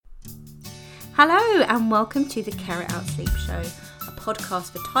Hello and welcome to the Care It Out Sleep Show, a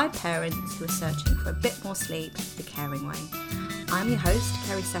podcast for tired parents who are searching for a bit more sleep the caring way. I'm your host,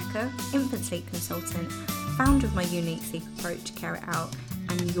 Kerry Secker, infant sleep consultant, founder of my unique sleep approach, Care It Out,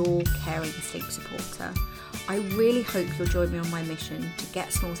 and your caring sleep supporter. I really hope you'll join me on my mission to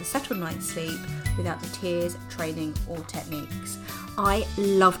get Smalls a settled night's sleep without the tears, training or techniques. I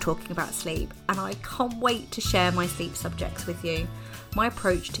love talking about sleep and I can't wait to share my sleep subjects with you. My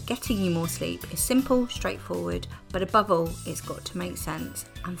approach to getting you more sleep is simple, straightforward, but above all, it's got to make sense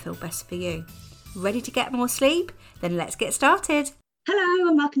and feel best for you. Ready to get more sleep? Then let's get started. Hello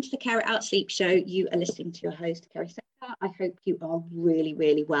and welcome to the Care It Out Sleep Show. You are listening to your host, Kerry Secker. I hope you are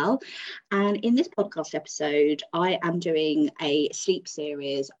really well. And in this podcast episode, I am doing a sleep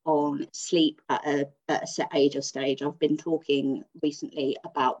series on sleep at a set age or stage. I've been talking recently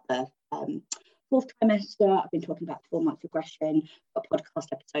about the fourth trimester. I've been talking about 4-month regression. I've got a podcast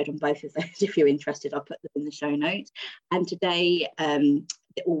episode on both of those. If you're interested, I'll put them in the show notes. And today,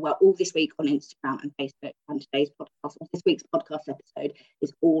 all this week on Instagram and Facebook, and this week's podcast episode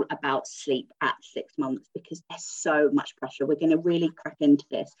is all about sleep at 6 months because there's so much pressure. We're going to really crack into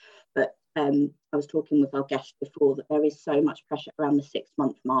this, but I was talking with our guest before that there is so much pressure around the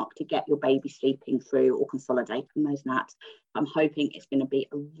 6-month mark to get your baby sleeping through or consolidating those naps. I'm hoping it's going to be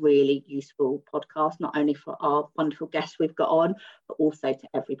a really useful podcast, not only for our wonderful guests we've got on, but also to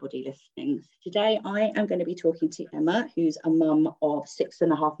everybody listening. Today, I am going to be talking to Emma, who's a mum of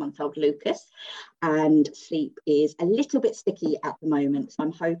 6.5-month-old Lucas, and sleep is a little bit sticky at the moment. So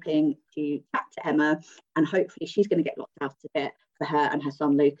I'm hoping to chat to Emma, and hopefully she's going to get lots out of it for her and her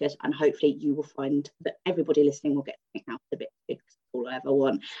son Lucas, and hopefully you will find that everybody listening will get something out of it. It's all I ever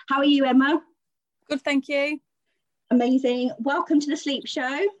want. How are you, Emma? Good, thank you. Amazing. Welcome to the Sleep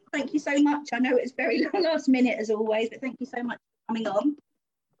Show. Thank you so much. I know it's very last minute as always, but thank you so much for coming on.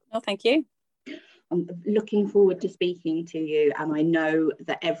 Oh, thank you. I'm looking forward to speaking to you, and I know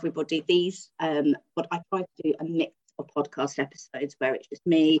that everybody, what I try to do a mix of podcast episodes where it's just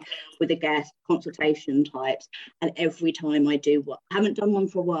me with a guest, consultation types, and every time I do I haven't done one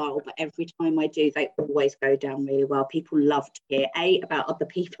for a while, but every time I do, they always go down really well. People love to hear about other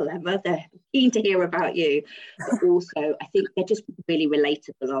people, Emma. They're keen to hear about you, but also I think they're just really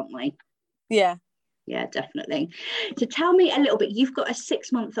relatable, aren't they? Yeah, definitely. So tell me a little bit. You've got a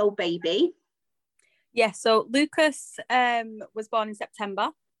 6-month-old baby. Yeah, so Lucas was born in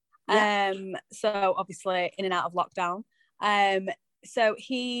September. Yeah. So obviously in and out of lockdown. So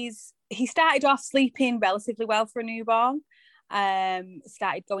he started off sleeping relatively well for a newborn.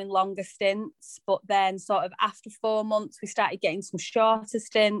 Started going longer stints, but then sort of after 4 months we started getting some shorter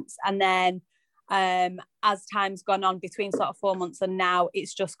stints, and then as time's gone on between sort of 4 months and now,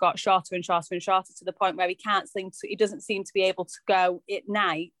 it's just got shorter and shorter and shorter to the point where he doesn't seem to be able to go at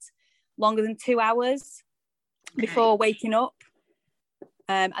night longer than 2 hours before waking up.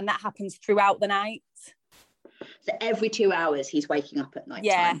 And that happens throughout the night. So every 2 hours he's waking up at night.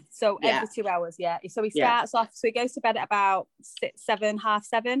 Yeah, so every 2 hours, yeah. So he starts off, so he goes to bed at about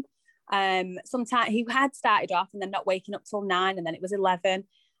 7:30. Sometimes he had started off and then not waking up till 9, and then it was 11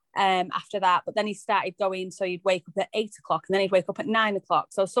 after that. But then he started going, so he'd wake up at 8 o'clock and then he'd wake up at 9 o'clock.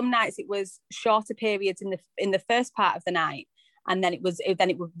 So some nights it was shorter periods in the first part of the night, and then it would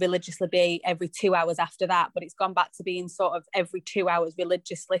religiously be every 2 hours after that, but it's gone back to being sort of every 2 hours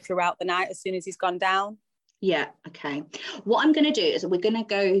religiously throughout the night as soon as he's gone down. Yeah, okay. What I'm going to do is we're going to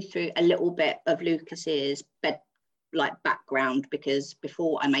go through a little bit of Lucas's background, because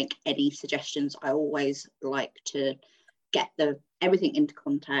before I make any suggestions, I always like to get everything into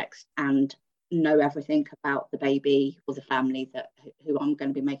context and know everything about the baby or the family who I'm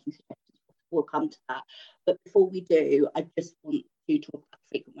going to be making suggestions. We'll come to that, but before we do, I just want to talk about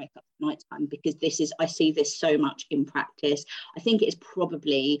frequent wake up at night time, because I see this so much in practice. I think it's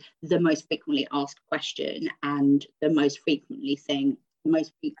probably the most frequently asked question and the most frequent thing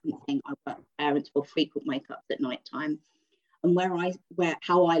I work with parents for, frequent wake ups at night time. And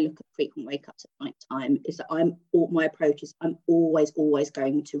how I look at frequent wake ups at night time is that my approach is I'm always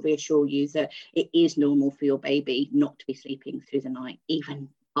going to reassure you that it is normal for your baby not to be sleeping through the night, even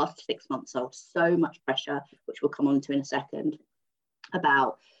after 6 months old. So much pressure, which we'll come on to in a second,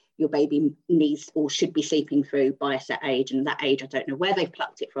 about your baby needs or should be sleeping through by a set age, and that age I don't know where they've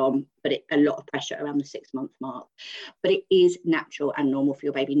plucked it from, but a lot of pressure around the 6-month mark. But it is natural and normal for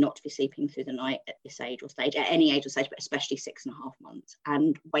your baby not to be sleeping through the night at this age or stage, at any age or stage, but especially 6.5 months.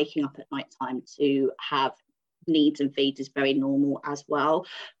 And waking up at night time to have needs and feeds is very normal as well.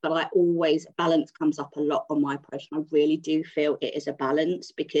 But balance comes up a lot on my approach, and I really do feel it is a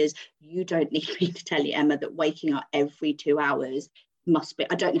balance, because you don't need me to tell you, Emma, that waking up every 2 hours must be,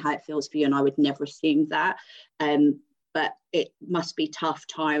 I don't know how it feels for you, and I would never assume that, but it must be tough,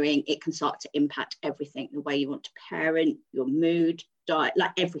 tiring. It can start to impact everything, the way you want to parent, your mood, diet,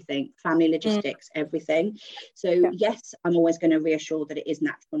 like everything, family logistics, everything. So yes, I'm always going to reassure that it is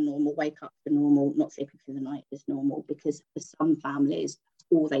natural, normal. Wake up to normal, not sleeping through the night is normal, because for some families,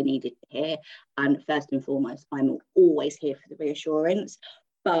 all they needed to hear. And first and foremost, I'm always here for the reassurance.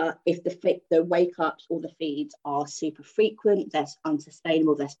 But if the wake ups or the feeds are super frequent, they're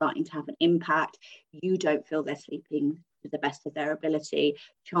unsustainable, they're starting to have an impact, you don't feel they're sleeping to the best of their ability,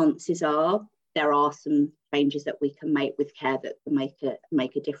 chances are there are some changes that we can make with care that can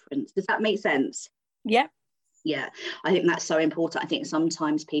make a difference. Does that make sense? Yeah, I think that's so important. I think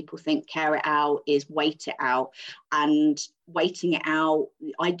sometimes people think care it out is wait it out, and waiting it out,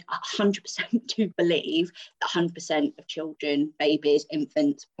 I 100% do believe that 100% of children, babies,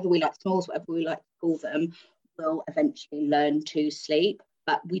 infants, whatever we like, smalls, whatever we like to call them, will eventually learn to sleep.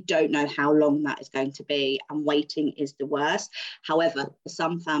 But we don't know how long that is going to be, and waiting is the worst. However, for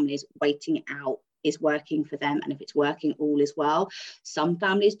some families, waiting it out is working for them, and if it's working, all is well. Some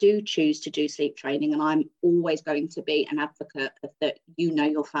families do choose to do sleep training, and I'm always going to be an advocate of that. You know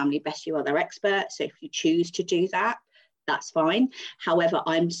your family best, you are their expert, so if you choose to do that, that's fine. However,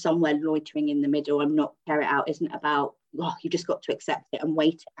 I'm somewhere loitering in the middle. I'm not, care it out isn't about, oh, you just got to accept it and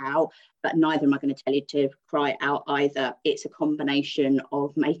wait it out, but neither am I going to tell you to cry it out either. It's a combination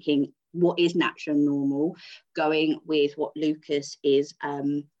of making what is natural and normal, going with what Lucas is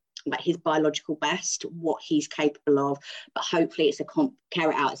like his biological best, what he's capable of, but hopefully it's care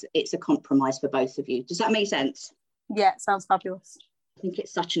it out, it's a compromise for both of you. Does that make sense? Yeah, sounds fabulous. I think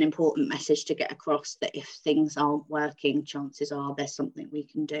it's such an important message to get across, that if things aren't working, chances are there's something we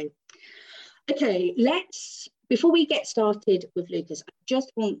can do. Okay, before we get started with Lucas, I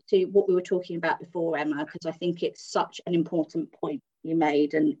just want to, what we were talking about before, Emma, because I think it's such an important point you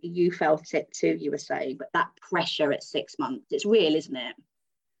made, and you felt it too, you were saying, but that pressure at 6 months, it's real, isn't it?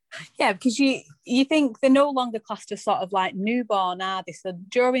 Yeah, because you think they're no longer classed as sort of like newborn, are they? So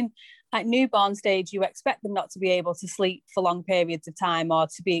during like newborn stage, you expect them not to be able to sleep for long periods of time, or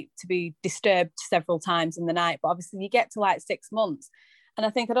to be disturbed several times in the night. But obviously you get to like 6 months, and I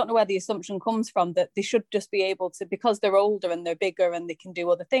don't know where the assumption comes from that they should just be able to, because they're older and they're bigger and they can do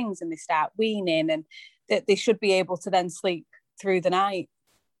other things and they start weaning, and that they should be able to then sleep through the night.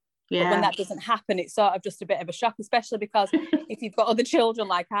 Yeah. But when that doesn't happen, it's sort of just a bit of a shock, especially because if you've got other children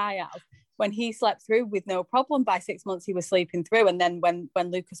like I have, when he slept through with no problem, by 6 months he was sleeping through, and then when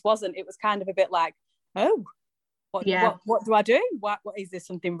Lucas wasn't, it was kind of a bit like, oh, what do I do? What is there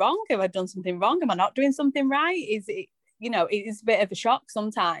something wrong? Have I done something wrong? Am I not doing something right? Is it, it is a bit of a shock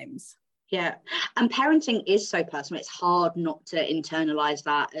sometimes. Yeah, and parenting is so personal. It's hard not to internalize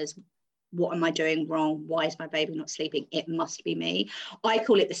that as, what am I doing wrong? Why is my baby not sleeping? It must be me. I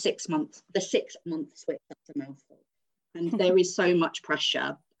call it the 6 month switch. That's a mouthful. And there is so much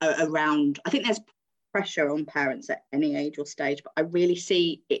pressure around. I think there's pressure on parents at any age or stage, but I really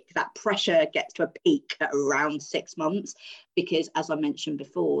see that pressure gets to a peak at around 6 months, because as I mentioned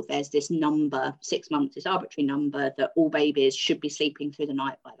before, there's this number, 6 months, this arbitrary number, that all babies should be sleeping through the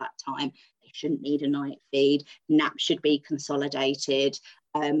night by that time. They shouldn't need a night feed. Naps should be consolidated.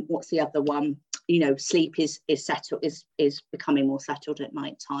 What's the other one? Sleep is settled, is becoming more settled at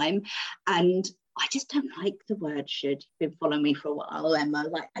night time. And I just don't like the word should. You've been following me for a while, Emma.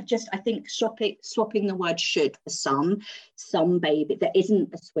 I think swapping the word should for some baby, there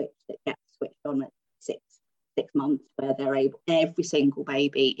isn't a switch that gets switched on at six months where every single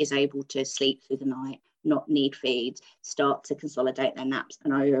baby is able to sleep through the night, not need feeds, start to consolidate their naps,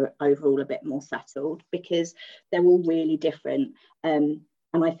 and are overall a bit more settled, because they're all really different.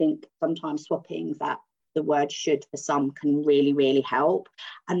 And I think sometimes swapping the word should for some can really, really help.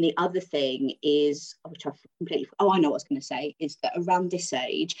 And the other thing is, which I've I know what I was going to say, is that around this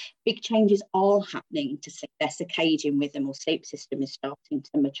age, big changes are happening to sleep. Their circadian rhythm or sleep system is starting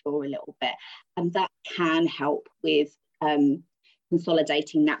to mature a little bit. And that can help with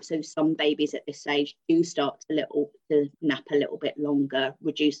consolidating naps. So some babies at this age do start to nap a little bit longer,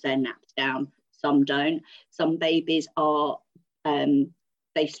 reduce their naps down. Some don't. Some babies are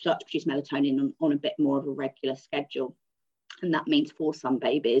they start to produce melatonin on a bit more of a regular schedule. And that means for some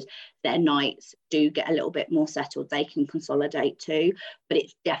babies, their nights do get a little bit more settled. They can consolidate too, but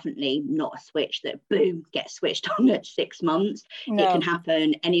it's definitely not a switch that boom gets switched on at 6 months. No. It can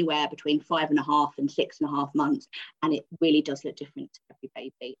happen anywhere between 5.5 and 6.5 months. And it really does look different to every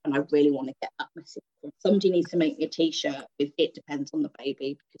baby. And I really want to get that message. Somebody needs to make me a t-shirt with "it depends on the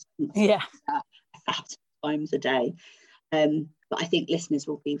baby," because yeah, 1,000 times a day. But I think listeners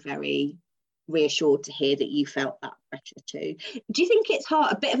will be very, reassured to hear that you felt that pressure too. Do you think it's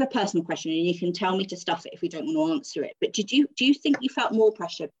hard, a bit of a personal question, and you can tell me to stuff it if you don't want to answer it, but do you think you felt more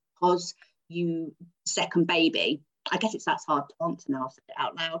pressure because you second baby? I guess that's hard to answer now I've said it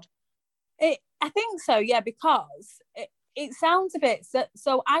out loud. I think so, yeah, because it sounds a bit,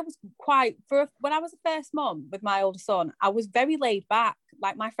 so I was when I was a first mum with my older son, I was very laid back.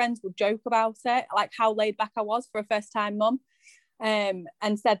 Like, my friends would joke about it, like how laid back I was for a first time mum. And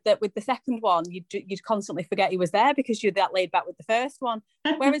said that with the second one, you'd constantly forget he was there because you're that laid back with the first one.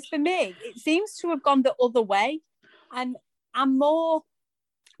 Whereas for me, it seems to have gone the other way. And I'm more,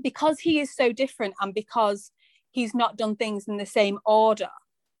 because he is so different and because he's not done things in the same order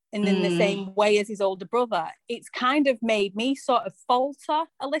and in the same way as his older brother, it's kind of made me sort of falter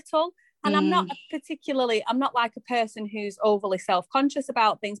a little. And I'm not like a person who's overly self-conscious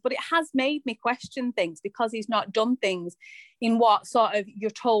about things, but it has made me question things because he's not done things in what sort of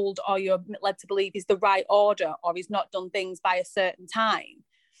you're told or you're led to believe is the right order, or he's not done things by a certain time.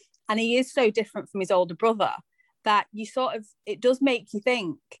 And he is so different from his older brother that you sort of, it does make you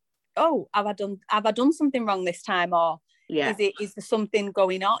think, oh, have I done something wrong this time? Or is there something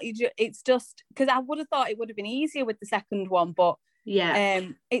going on? It's just, because I would have thought it would have been easier with the second one, but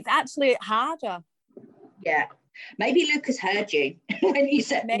it's actually harder. Yeah, maybe Lucas heard you when you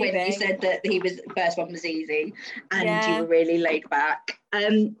said that the first one was easy and you were really laid back.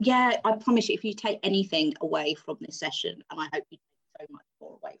 I promise you, if you take anything away from this session, and I hope you take so much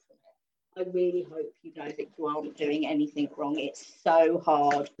more away from it, I really hope you know that you aren't doing anything wrong. It's so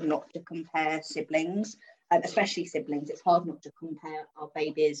hard not to compare siblings. Especially siblings, it's hard not to compare our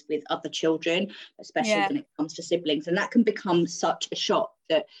babies with other children, especially when it comes to siblings, and that can become such a shock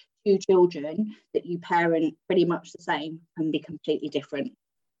that two children that you parent pretty much the same can be completely different.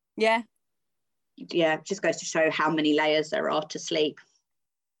 Just goes to show how many layers there are to sleep.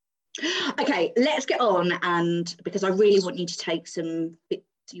 Okay, let's get on, and because I really want you to take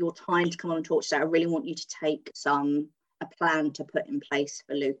your time to come on and talk today, I really want you to take a plan to put in place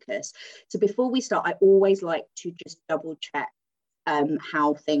for Lucas. So before we start, I always like to just double check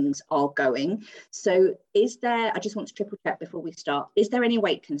how things are going. So I just want to triple check before we start, is there any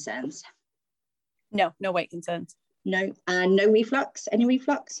weight concerns? No weight concerns. No, and no reflux? Any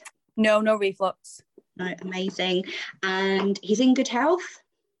reflux? No reflux. No, amazing. And he's in good health?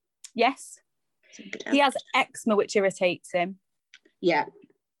 Yes. He has eczema, which irritates him. Yeah.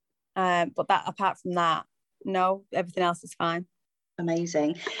 But apart from that, no, everything else is fine.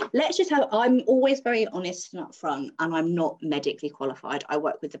 Amazing. I'm always very honest and upfront, and I'm not medically qualified. I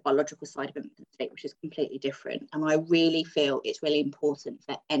work with the biological side of infancy, which is completely different. And I really feel it's really important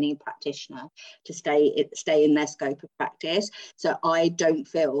for any practitioner to stay in their scope of practice. So I don't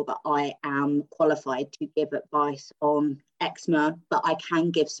feel that I am qualified to give advice on eczema, but I can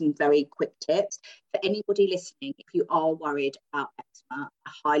give some very quick tips. For anybody listening, if you are worried about eczema,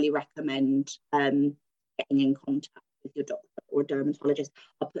 I highly recommend getting in contact with your doctor or a dermatologist.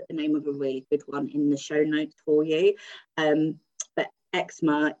 I'll put the name of a really good one in the show notes for you. But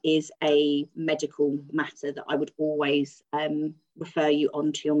eczema is a medical matter that I would always refer you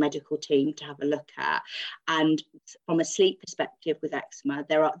on to your medical team to have a look at. And from a sleep perspective with eczema,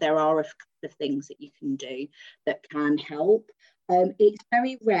 there are a couple of things that you can do that can help. It's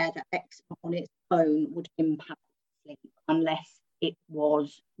very rare that eczema on its own would impact sleep unless it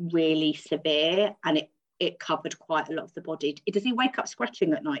was really severe and it covered quite a lot of the body. Does he wake up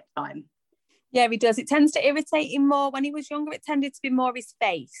scratching at night time? Yeah, he does. It tends to irritate him more. When he was younger, it tended to be more his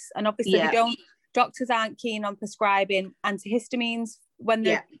face. And obviously doctors aren't keen on prescribing antihistamines when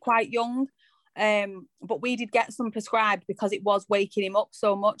they're quite young. But we did get some prescribed because it was waking him up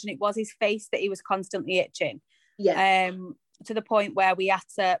so much, and it was his face that he was constantly itching. To the point where we had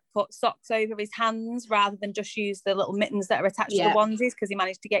to put socks over his hands rather than just use the little mittens that are attached to the onesies, because he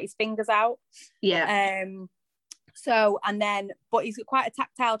managed to get his fingers out. But he's quite a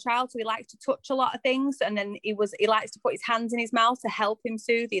tactile child, so he likes to touch a lot of things, and then he likes to put his hands in his mouth to help him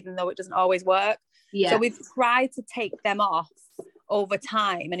soothe, even though it doesn't always work. So we've tried to take them off over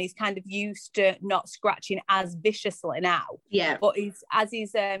time, and he's kind of used to not scratching as viciously now. But as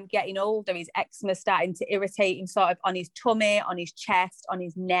he's getting older, his eczema starting to irritate him sort of on his tummy, on his chest, on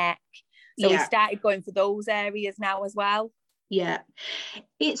his neck. So he started going for those areas now as well.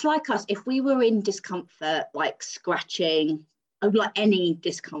 It's like us, if we were in discomfort, like scratching, like any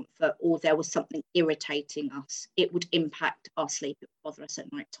discomfort, or there was something irritating us, it would impact our sleep. It would bother us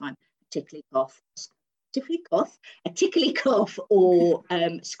at night time, particularly a tickly cough or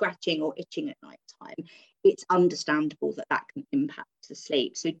scratching or itching at night time. it's understandable that that can impact the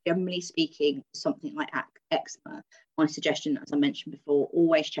sleep. So generally speaking, something like eczema, my suggestion, as I mentioned before,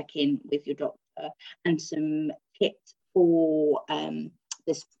 always check in with your doctor. And some tips for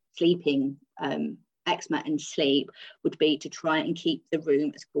this sleeping, eczema and sleep, would be to try and keep the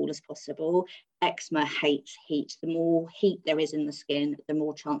room as cool as possible. Eczema hates heat. The more heat there is in the skin, the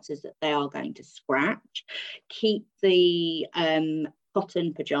more chances that they are going to scratch. Keep the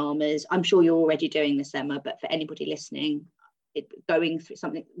cotton pajamas. I'm sure you're already doing this, Emma, but for anybody listening, going through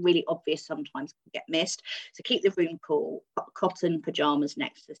something really obvious sometimes can get missed. So keep the room cool. Cotton pajamas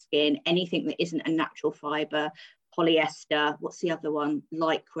next to the skin. Anything that isn't a natural fibre. Polyester, what's the other one?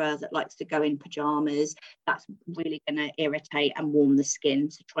 Lycra, that likes to go in pajamas. That's really going to irritate and warm the skin,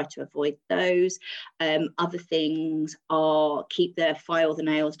 so try to avoid those. Other things are file the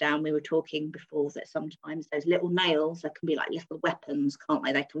nails down. We were talking before that sometimes those little nails, they can be like little weapons, can't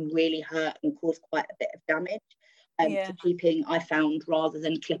they? They can really hurt and cause quite a bit of damage. So keeping, I found, rather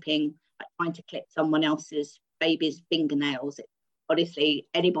than clipping, like trying to clip someone else's baby's fingernails, honestly,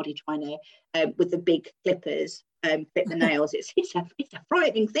 anybody trying to with the big clippers clip the nails, it's a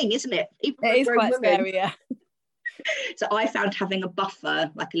frightening thing, isn't it? Even it is quite scary, yeah. So I found having a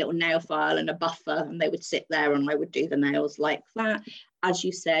buffer, like a little nail file and a buffer, and they would sit there and I would do the nails like that. As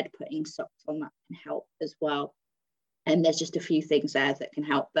you said, putting socks on, that can help as well. And there's just a few things there that can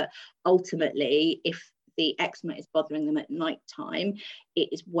help. But ultimately, if the eczema is bothering them at night time, it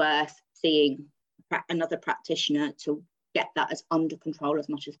is worth seeing another practitioner to get that as under control as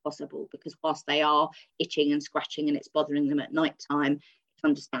much as possible, because whilst they are itching and scratching and it's bothering them at night time, it's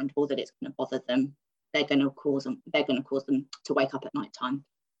understandable that it's going to bother them. They're going to cause them to wake up at night time.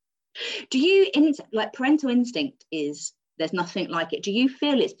 Do you, like parental instinct is, there's nothing like it. Do you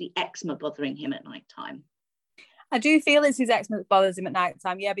feel it's the eczema bothering him at night time? I do feel it's his eczema that bothers him at night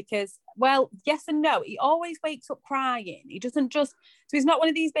time, yeah, because, well, yes and no. He always wakes up crying. He doesn't just, so he's not one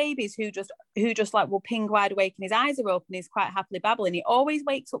of these babies who just like will ping wide awake and his eyes are open, he's quite happily babbling. He always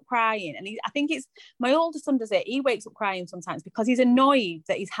wakes up crying. And I think it's, my older son does it, he wakes up crying sometimes because he's annoyed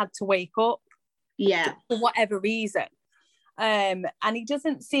that he's had to wake up. Yeah. For whatever reason. And he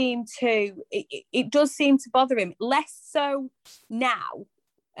doesn't seem to, it does seem to bother him, less so now.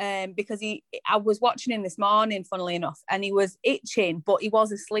 Because I was watching him this morning, funnily enough, and he was itching, but he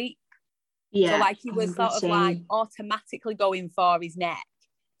was asleep. Yeah. So like he was sort of like automatically going for his neck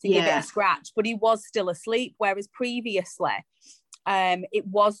to give it a scratch, but he was still asleep. Whereas previously, it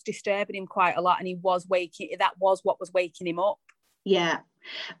was disturbing him quite a lot, and he was that was what was waking him up. Yeah.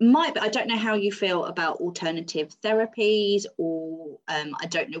 I don't know how you feel about alternative therapies, or I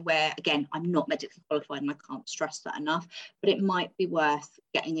don't know where, again, I'm not medically qualified and I can't stress that enough, but it might be worth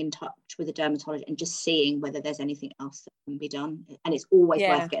getting in touch with a dermatologist and just seeing whether there's anything else that can be done. And it's always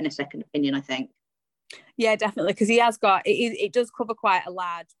worth getting a second opinion, I think. Yeah, definitely, because he has got, it does cover quite a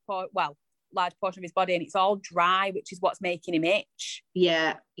large portion of his body, and it's all dry, which is what's making him itch.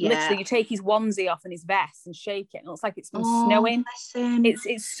 Yeah. Literally, you take his onesie off and his vest and shake it, and it looks like it's been snowing.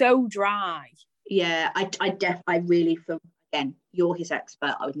 It's so dry. Yeah, I really feel, again, you're his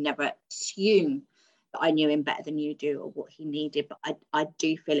expert. I would never assume that I knew him better than you do or what he needed, but I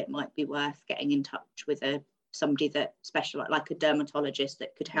do feel it might be worth getting in touch with somebody that specializes, like a dermatologist,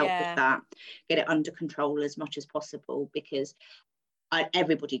 that could help with that, get it under control as much as possible, because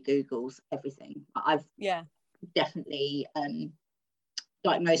everybody Googles everything. I've definitely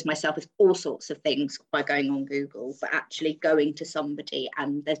diagnosed myself with all sorts of things by going on Google, but actually going to somebody,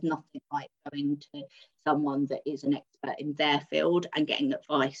 and there's nothing like going to someone that is an expert in their field and getting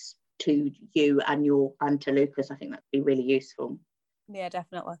advice to you and to Lucas. I think that'd be really useful. Yeah,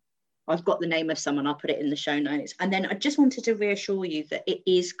 definitely. I've got the name of someone, I'll put it in the show notes. And then I just wanted to reassure you that it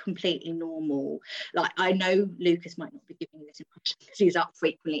is completely normal. Like, I know Lucas might not be giving you this impression because he's up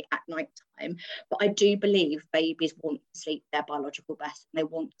frequently at night time, but I do believe babies want to sleep their biological best, and they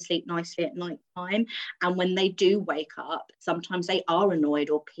want to sleep nicely at night time. And when they do wake up, sometimes they are annoyed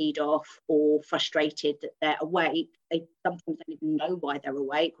or peed off or frustrated that they're awake. They sometimes don't even know why they're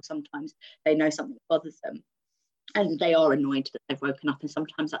awake, or sometimes they know something bothers them, and they are annoyed that they've woken up, and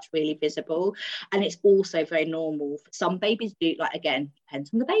sometimes that's really visible. And it's also very normal. Some babies do, like, again,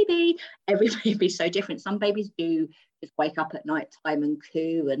 depends on the baby, every baby's so different. Some babies do just wake up at night time and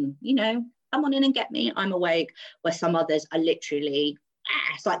coo and, come on in and get me, I'm awake. Where some others are literally,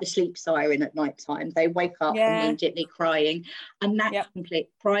 it's like the sleep siren at night time. They wake up immediately crying, and that's complete.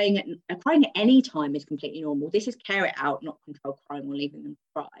 Crying at any time is completely normal. This is care it out, not control crying or leaving them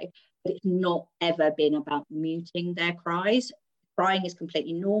cry. But it's not ever been about muting their cries. Crying is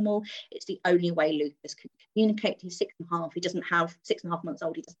completely normal. It's the only way Lucas can communicate. He's 6.5. He doesn't have 6.5 months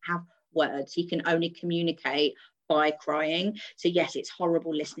old. He doesn't have words. He can only communicate by crying. So yes, it's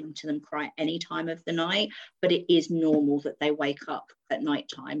horrible listening to them cry at any time of the night, but it is normal that they wake up at night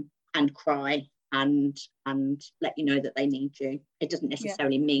time and cry and let you know that they need you. It doesn't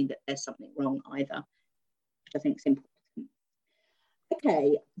necessarily mean that there's something wrong either, which I think is important.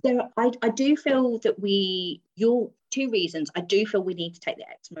 Okay, I do feel that your two reasons, I do feel we need to take the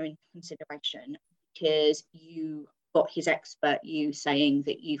eczema into consideration, because you got his expert, you saying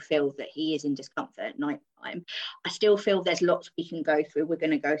that you feel that he is in discomfort at night time. I still feel there's lots we can go through. We're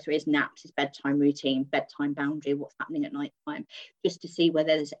going to go through his naps, his bedtime routine, bedtime boundary, what's happening at night time, just to see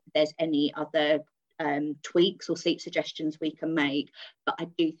whether there's any other tweaks or sleep suggestions we can make. But I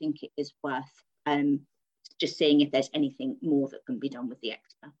do think it is worth just seeing if there's anything more that can be done with the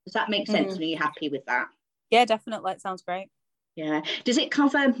eczema. Does that make sense? And are you happy with that? Yeah, definitely. It sounds great. Yeah. Does it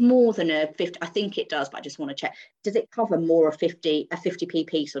cover more than a 50? I think it does, but I just want to check. Does it cover more a 50p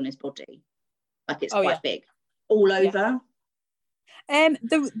piece on his body? Like it's quite big, all over.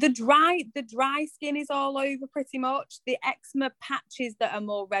 The dry skin is all over pretty much. The eczema patches that are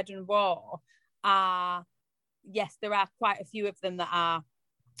more red and raw are, yes, there are quite a few of them that are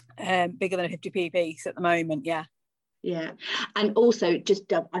bigger than a 50p piece at the moment. Yeah, and also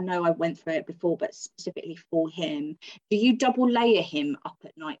just I know I went through it before, but specifically for him, do you double layer him up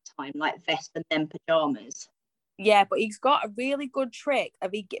at night time, like vest and then pajamas? Yeah, but he's got a really good trick of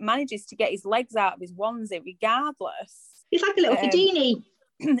he manages to get his legs out of his onesie regardless. He's like a little Houdini.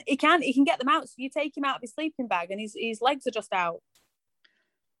 He can get them out. So you take him out of his sleeping bag and his legs are just out.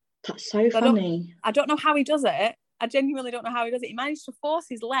 That's so funny. I don't know how he does it. I genuinely don't know how he does it. He managed to force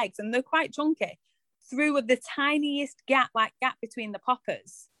his legs, and they're quite chunky, through the tiniest gap between the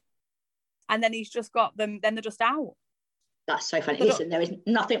poppers, and then he's just got them. Then they're just out. That's so funny. Listen, there is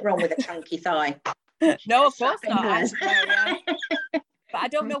nothing wrong with a chunky thigh. No, of course not. But I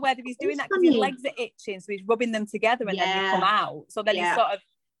don't know whether he's doing that because his legs are itching, so he's rubbing them together and then they come out. So then he's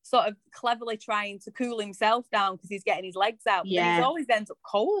sort of cleverly trying to cool himself down because he's getting his legs out. But then he always ends up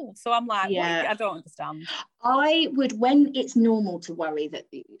cold. So I'm like, I don't understand. I would, when it's normal to worry, that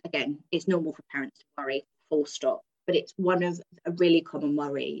again, it's normal for parents to worry, full stop. But it's one of a really common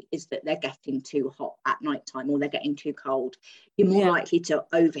worry is that they're getting too hot at night time or they're getting too cold. You're more likely to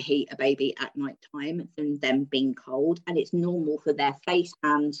overheat a baby at night time than them being cold. And it's normal for their face,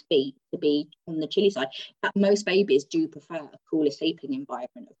 hands, feet to be on the chilly side. But most babies do prefer a cooler sleeping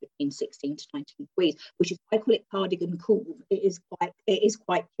environment of between 16 to 19 degrees, which is, I call it cardigan cool. It is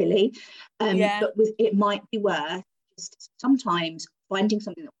quite chilly. But it might be worth just sometimes finding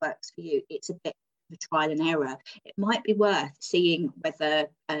something that works for you. It's a bit of a trial and error. It might be worth seeing whether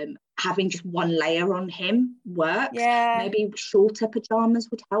having just one layer on him works. Maybe shorter pajamas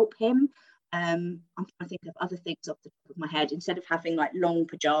would help him. I'm trying to think of other things off the top of my head. Instead of having like long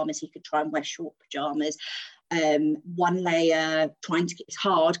pajamas, he could try and wear short pajamas. One layer, it's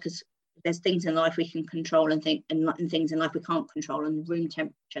hard because there's things in life we can control and things in life we can't control, and room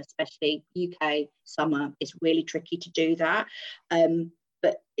temperature, especially UK summer, is really tricky to do that.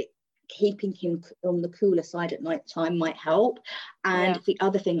 But keeping him on the cooler side at night time might help. And the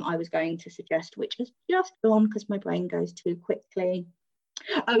other thing I was going to suggest, which has just gone because my brain goes too quickly,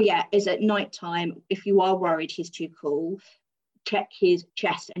 is at night time, if you are worried he's too cool, check his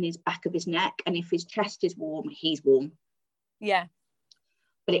chest and his back of his neck, and if his chest is warm, he's warm.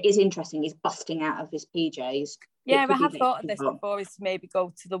 But it is interesting, he's busting out of his PJs. I have thought of this before, is to maybe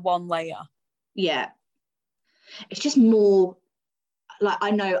go to the one layer. It's just more like,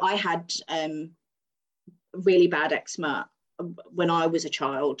 I know I had really bad eczema when I was a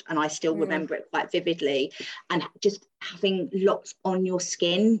child, and I still remember it quite vividly, and just having lots on your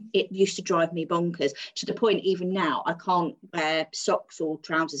skin, it used to drive me bonkers, to the point even now I can't wear socks or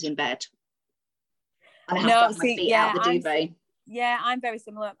trousers in bed. I have to have my feet out the duvet. I'm very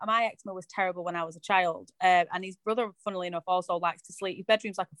similar. My eczema was terrible when I was a child, and his brother, funnily enough, also likes to sleep. His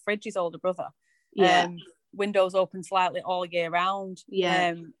bedroom's like a fridge, his older brother. Windows open slightly all year round.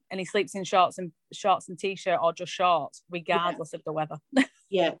 And he sleeps in shorts and t-shirt, or just shorts, regardless of the weather.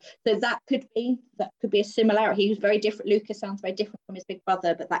 So that could be a similarity. He was very different. Lucas sounds very different from his big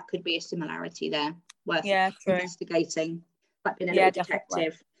brother, but that could be a similarity there worth investigating, like being a little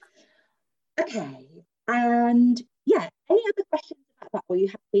detective. Okay, and any other questions about that? Were you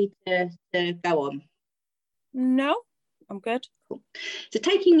happy to go on? No, I'm good. Cool. So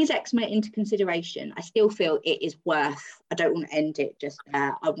taking his eczema into consideration, I still feel it is worth, I don't want to end it just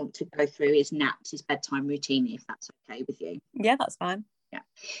there. I want to go through his naps, his bedtime routine, if that's okay with you. Yeah, that's fine. Yeah.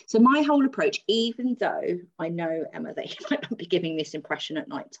 So my whole approach, even though I know, Emma, that you might not be giving this impression at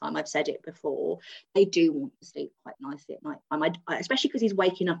night time, I've said it before, they do want to sleep quite nicely at night time. Especially because he's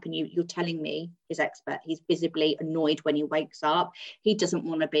waking up and you're telling me, his expert, he's visibly annoyed when he wakes up. He doesn't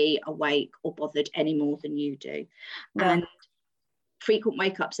want to be awake or bothered any more than you do. No. And frequent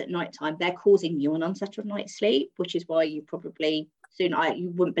wake-ups at night time, they're causing you an unsettled night's sleep, which is why you probably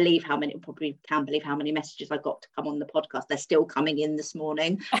you wouldn't believe how many, probably can believe how many messages I got to come on the podcast. They're still coming in this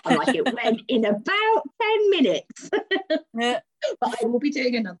morning. I'm like, it went in about 10 minutes. But I will be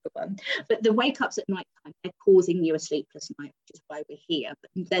doing another one. But the wake-ups at night time, they're causing you a sleepless night, which is why we're here.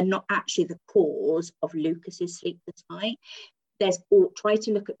 But they're not actually the cause of Lucas's sleepless night. Try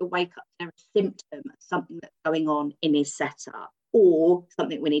to look at the wake-up, they're a symptom of something that's going on in his setup, or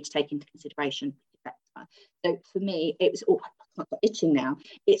something we need to take into consideration. So for me, it was I've got itching now.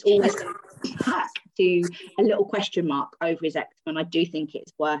 It's always back to a little question mark over his eczema, and I do think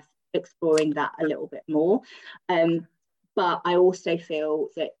it's worth exploring that a little bit more. But I also feel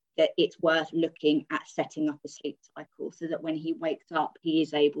that it's worth looking at setting up a sleep cycle so that when he wakes up, he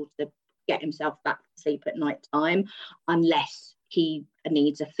is able to get himself back to sleep at night time, unless he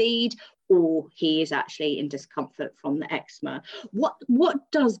needs a feed or he is actually in discomfort from the eczema.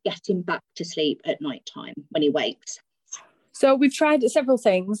 What does get him back to sleep at night time when he wakes? So we've tried several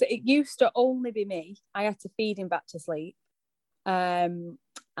things. It used to only be me. I had to feed him back to sleep. And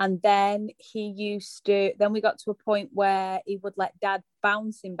then then we got to a point where he would let Dad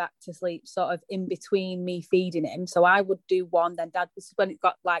bounce him back to sleep, sort of in between me feeding him. So I would do one, then Dad, this is when it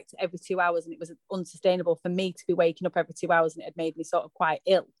got like to every 2 hours, and it was unsustainable for me to be waking up every 2 hours, and it had made me sort of quite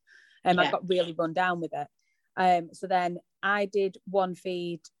ill. I got really run down with it. So then I did one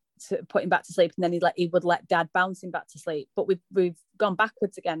feed to put him back to sleep, and then he would let Dad bounce him back to sleep. But we've gone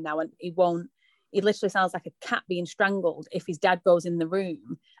backwards again now, and he literally sounds like a cat being strangled if his dad goes in the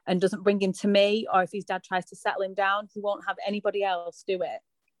room and doesn't bring him to me, or if his dad tries to settle him down, he won't have anybody else do it.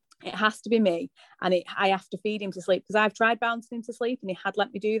 It has to be me, and I have to feed him to sleep, because I've tried bouncing him to sleep and he had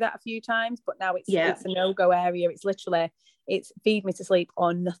let me do that a few times, but now it's a no-go area. It's feed me to sleep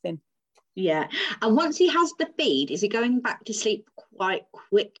or nothing. Yeah. And once he has the feed, is he going back to sleep quite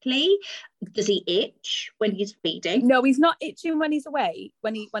quickly? Does he itch when he's feeding? No, he's not itching when he's awake.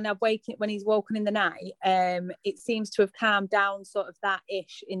 When he's woken in the night, it seems to have calmed down sort of that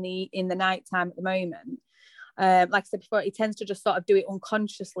ish in the night time at the moment. Like I said before, he tends to just sort of do it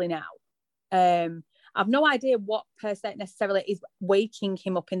unconsciously now. I've no idea what per se necessarily is waking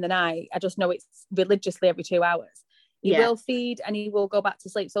him up in the night. I just know it's religiously every 2 hours. He will feed and he will go back to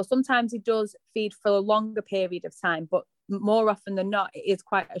sleep. So sometimes he does feed for a longer period of time, but more often than not, it is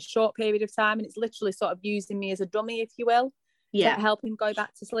quite a short period of time, and it's literally sort of using me as a dummy, if you will, to help him go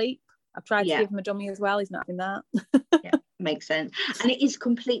back to sleep. I've tried to give him a dummy as well. He's not having that. Yeah, makes sense. And it is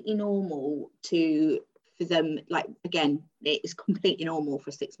completely normal for them, like, again, it is completely normal for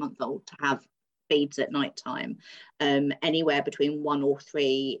a 6-month-old to have feeds at night time. Anywhere between 1 or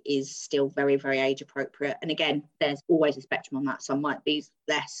 3 is still very, very age appropriate. And again, there's always a spectrum on that. Some might be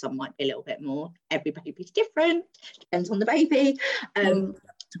less, some might be a little bit more. Every baby's different, depends on the baby.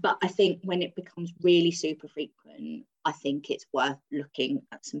 But I think when it becomes really super frequent, I think it's worth looking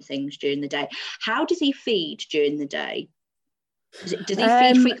at some things during the day. How does he feed during the day? Does he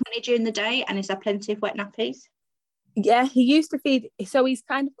feed frequently during the day, and is there plenty of wet nappies? Yeah, he used to feed, so he's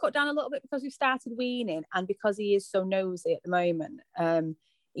kind of cut down a little bit because we've started weaning, and because he is so nosy at the moment.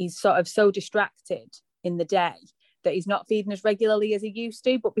 He's sort of so distracted in the day that he's not feeding as regularly as he used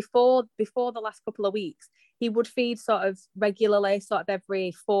to. But before the last couple of weeks, he would feed sort of regularly, sort of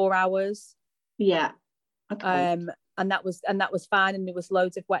every 4 hours. Yeah. Okay. And that was fine, and there was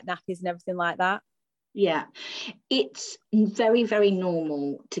loads of wet nappies and everything like that. Yeah, it's very, very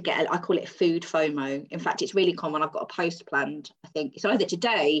normal to get, I call it food FOMO. In fact, it's really common. I've got a post planned, I think it's either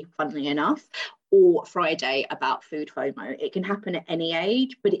today, funnily enough, or Friday, about food FOMO. It can happen at any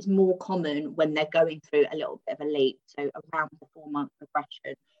age, but it's more common when they're going through a little bit of a leap. So around the 4-month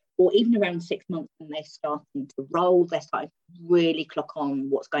progression, or even around 6 months when they're starting to roll, they're starting to really clock on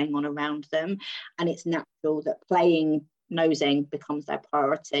what's going on around them. And it's natural that nosing becomes their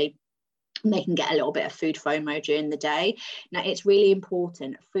priority. And they can get a little bit of food FOMO during the day. Now, it's really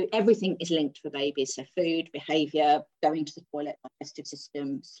important. Food, everything is linked for babies. So food, behaviour, going to the toilet, digestive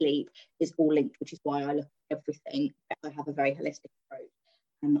system, sleep is all linked, which is why I look at everything. I have a very holistic approach,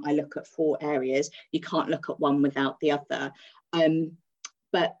 and I look at 4 areas. You can't look at one without the other.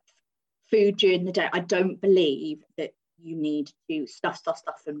 But food during the day, I don't believe that you need to stuff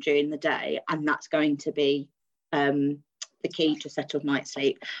them during the day, and that's going to be the key to settled night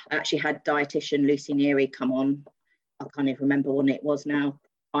sleep. I actually had dietitian Lucy Neary come on I can't even remember when it was now.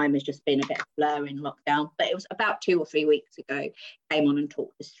 Time has just been a bit of a blur in lockdown, but it was about 2 or 3 weeks ago, came on and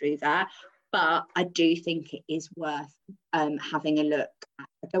talked us through that. But I do think it is worth having a look.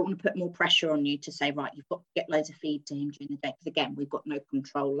 I don't want to put more pressure on you to say, right, you've got to get loads of feed to him during the day, because again, we've got no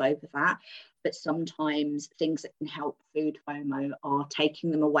control over that. But sometimes things that can help food FOMO are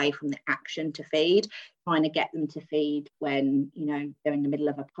taking them away from the action to feed, trying to get them to feed when, you know, they're in the middle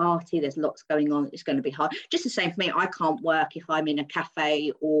of a party, there's lots going on, it's going to be hard. Just the same for me, I can't work if I'm in a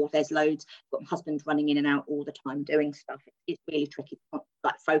cafe or there's loads, I've got my husband running in and out all the time doing stuff. It's really tricky to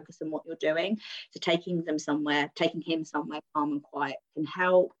like focus on what you're doing. So taking him somewhere calm and quiet can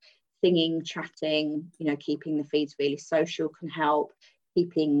help. Singing, chatting, you know, keeping the feeds really social can help.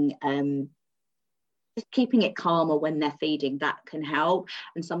 Just keeping it calmer when they're feeding, that can help.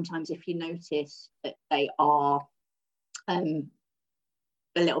 And sometimes if you notice that they are a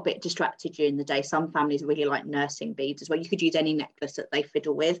little bit distracted during the day, some families really like nursing beads as well. You could use any necklace that they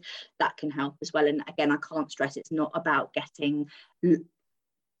fiddle with, that can help as well. And again, I can't stress, it's not about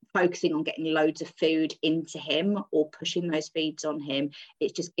focusing on getting loads of food into him or pushing those feeds on him.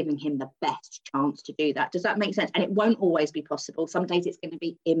 It's just giving him the best chance to do that. Does that make sense? And it won't always be possible. Some days it's going to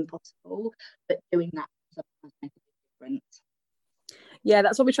be impossible, but doing that sometimes makes a difference. Yeah,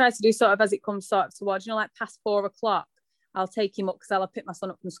 that's what we try to do sort of as it comes sort of towards, you know, like past 4 o'clock. I'll take him up because I'll pick my son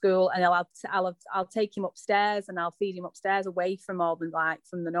up from school, and I'll take him upstairs and I'll feed him upstairs away from all the like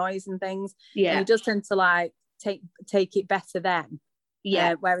from the noise and things. Yeah, and he does tend to like take it better then.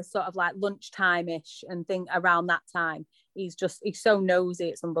 Yeah, whereas sort of like lunchtime-ish and thing around that time, he's so nosy,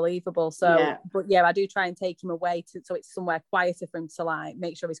 it's unbelievable. So yeah. But yeah, I do try and take him away so it's somewhere quieter for him to like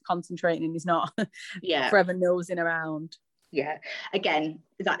make sure he's concentrating and he's not forever nosing around. Yeah, again,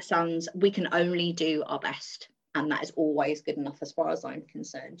 we can only do our best, and that is always good enough as far as I'm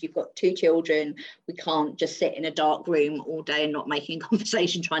concerned. You've got 2 children, we can't just sit in a dark room all day and not making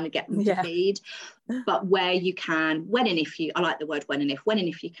conversation trying to get them to feed. But where you can, I like the word when and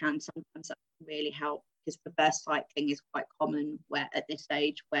if you can, sometimes that can really help, because reverse cycling is quite common where at this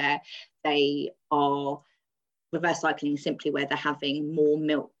age where reverse cycling is simply where they're having more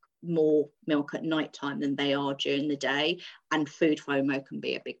milk at night time than they are during the day, and food FOMO can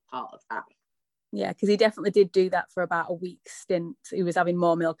be a big part of that. Yeah, because he definitely did do that for about a week stint. He was having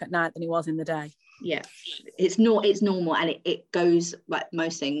more milk at night than he was in the day. Yeah, it's normal, and it goes like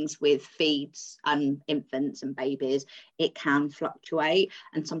most things with feeds and infants and babies. It can fluctuate,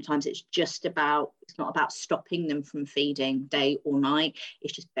 and sometimes it's not about stopping them from feeding day or night.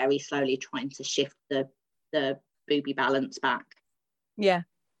 It's just very slowly trying to shift the booby balance back. Yeah.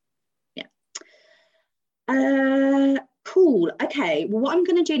 Cool. Okay, well, what I'm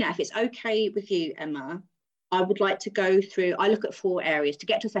going to do now, if it's okay with you, Emma, I would like to go through, I look at 4 areas to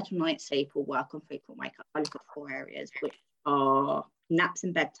get to a settled night's sleep or work on frequent wake-up. I look at 4 areas, which are naps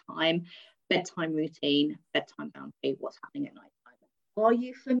and bedtime routine, bedtime boundary, what's happening at night time. Are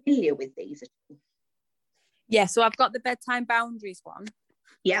you familiar with these at all? Yeah, so I've got the bedtime boundaries one.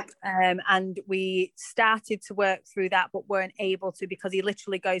 Yeah. And we started to work through that, but weren't able to, because he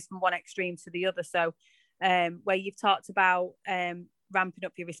literally goes from one extreme to the other. So where you've talked about ramping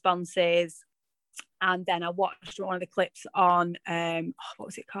up your responses, and then I watched one of the clips on what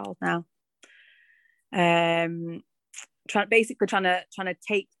was it called now? Trying to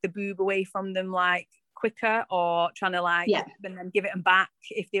take the boob away from them like quicker, or trying to like and then give it them back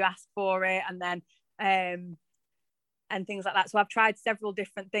if they ask for it, and then and things like that. So I've tried several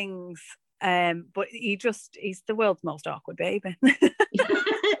different things, but he's the world's most awkward baby.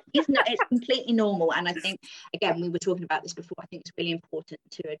 It's completely normal, and I think, again, we were talking about this before, I think it's really important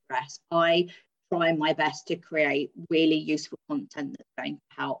to address. I try my best to create really useful content that's going to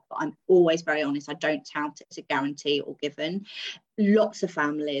help, but I'm always very honest, I don't tout it as a guarantee or given. Lots of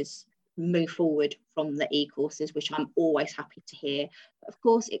families move forward from the e-courses, which I'm always happy to hear. But of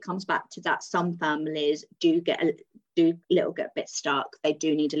course, it comes back to that some families do get a bit stuck. They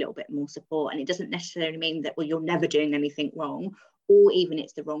do need a little bit more support, and it doesn't necessarily mean that, well, you're never doing anything wrong, or even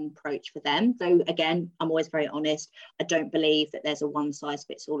it's the wrong approach for them. So again, I'm always very honest. I don't believe that there's a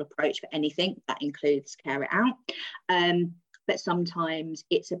one-size-fits-all approach for anything. That includes Care It Out. But sometimes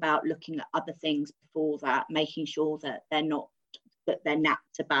it's about looking at other things before that, making sure that their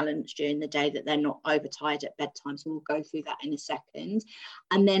naps are balanced during the day, that they're not overtired at bedtime. So we'll go through that in a second.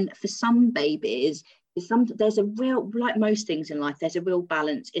 And then for some babies, there's a real, like most things in life, there's a real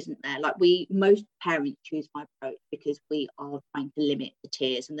balance, isn't there? Like most parents choose my approach because we are trying to limit the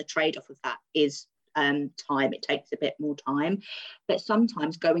tears, and the trade-off of that is time. It takes a bit more time, but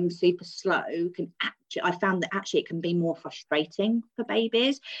sometimes going super slow can actually, I found that actually it can be more frustrating for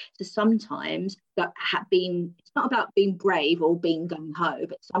babies. So sometimes it's not about being brave or being gung-ho,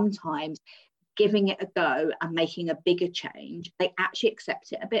 but sometimes giving it a go and making a bigger change, they actually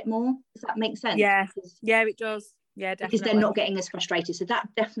accept it a bit more. Does that make sense? Yeah, it does. Yeah, definitely. Because they're not getting as frustrated. So that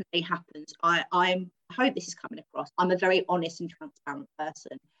definitely happens. I hope this is coming across. I'm a very honest and transparent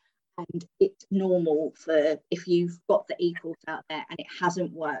person. And it's normal for, if you've got the equals out there and it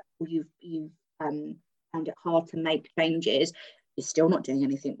hasn't worked, or you've found it hard to make changes, you're still not doing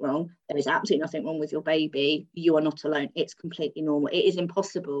anything wrong. There is absolutely nothing wrong with your baby. You are not alone. It's completely normal. It is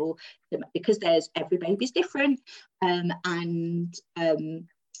impossible because every baby's different, and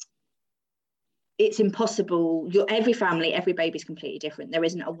it's impossible. Every family, every baby's completely different. There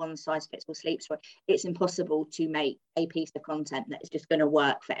isn't a one size fits all sleep story. It's impossible to make a piece of content that is just going to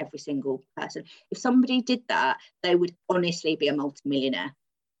work for every single person. If somebody did that, they would honestly be a multimillionaire.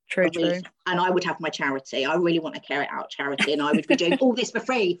 True. And I would have my charity. I really want to Care It Out charity, and I would be doing all this for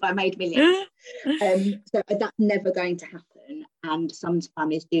free if I made millions. So that's never going to happen. And some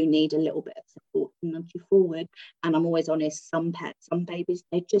families do need a little bit of support to nudge you forward. And I'm always honest, some babies,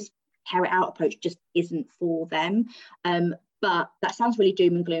 they just Care It Out approach just isn't for them. But that sounds really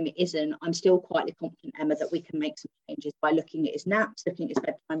doom and gloom. It isn't. I'm still quietly confident, Emma, that we can make some changes by looking at his naps, looking at his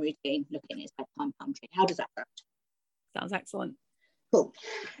bedtime routine, looking at his bedtime pantry. How does that sound? Sounds excellent. Cool.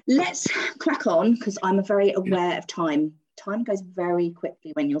 Let's crack on, because I'm very aware of time. Time goes very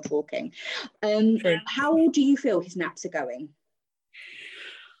quickly when you're talking. How do you feel his naps are going?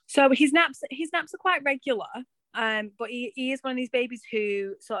 So his naps are quite regular. But he is one of these babies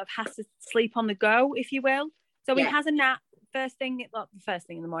who sort of has to sleep on the go, if you will. So he has a nap first thing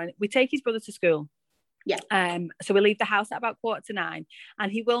in the morning. We take his brother to school. Yeah. So we leave the house at about 8:45,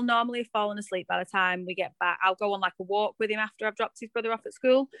 and he will normally have fallen asleep by the time we get back. I'll go on like a walk with him after I've dropped his brother off at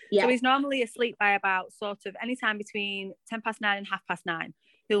school. Yeah. So he's normally asleep by about sort of any time between 9:10 and 9:30.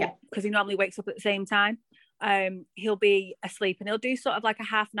 Because he normally wakes up at the same time. He'll be asleep, and he'll do sort of like a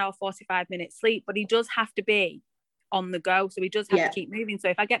half an hour, 45 minute sleep, but he does have to be on the go. So he does have to keep moving. So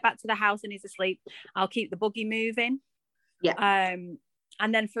if I get back to the house and he's asleep, I'll keep the buggy moving. Yeah.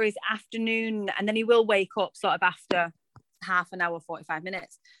 And then for his afternoon, and then he will wake up sort of after half an hour, 45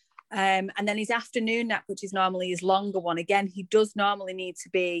 minutes. And then his afternoon nap, which is normally his longer one, again, he does normally need to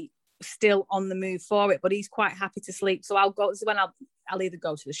be still on the move for it, but he's quite happy to sleep. So I'll either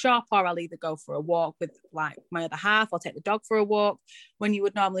go to the shop, or I'll either go for a walk with like my other half, or take the dog for a walk when you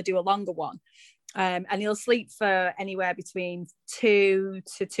would normally do a longer one. And he'll sleep for anywhere between 2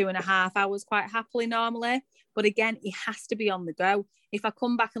 to 2.5 hours quite happily normally. But again, he has to be on the go. If I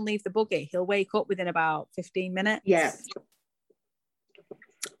come back and leave the buggy, he'll wake up within about 15 minutes. Yeah.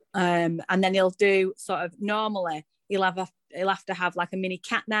 And then he'll do sort of, normally he'll have to have like a mini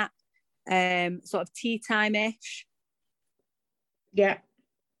cat nap, sort of tea time-ish. Yeah.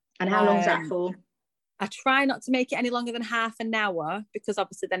 And how long's that for? I try not to make it any longer than half an hour, because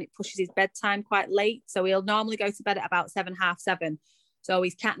obviously then it pushes his bedtime quite late. So he'll normally go to bed at about 7, half 7. So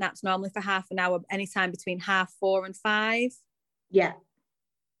his cat naps normally for half an hour, anytime between 4:30 and 5. Yeah.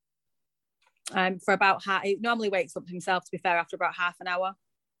 For about he normally wakes up himself, to be fair, after about half an hour.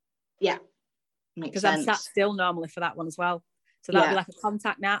 Yeah. Because I'm sat still normally for that one as well. So that'll be like a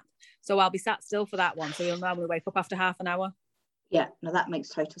contact nap. So I'll be sat still for that one. So he'll normally wake up after half an hour. Yeah, no, that makes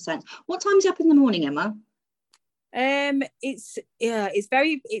total sense. What time's he up in the morning, Emma? It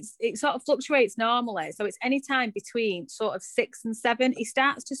sort of fluctuates normally. So it's any time between sort of 6 and 7. He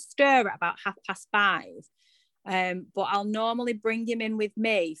starts to stir at about 5:30. But I'll normally bring him in with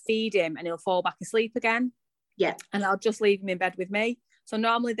me, feed him, and he'll fall back asleep again. Yeah. And I'll just leave him in bed with me. So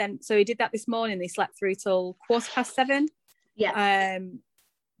normally so he did that this morning. He slept through till 7:15. Yeah.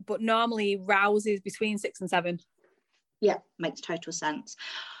 But normally he rouses between 6 and 7. Yeah, makes total sense.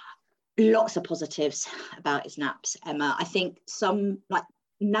 Lots of positives about his naps, Emma. I think some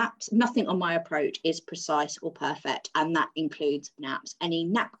naps, nothing on my approach is precise or perfect, and that includes naps. Any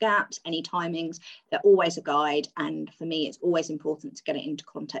nap gaps, any timings, they're always a guide, and for me it's always important to get it into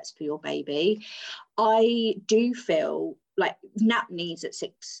context for your baby. I do feel like nap needs at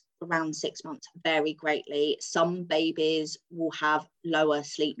around 6 months vary greatly. Some babies will have lower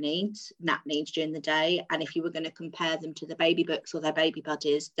sleep needs, nap needs during the day, and if you were going to compare them to the baby books or their baby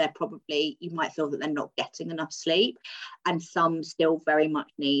buddies, you might feel that they're not getting enough sleep. And some still very much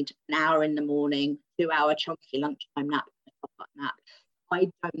need an hour in the morning, 2-hour chunky lunchtime nap, a top-up nap.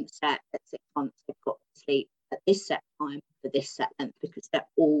 I don't set at 6 months they've got to sleep at this set time for this set length, because they're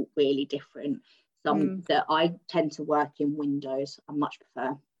all really different. Some that I tend to work in windows, I much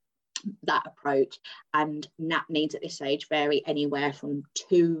prefer. that approach. And nap needs at this age vary anywhere from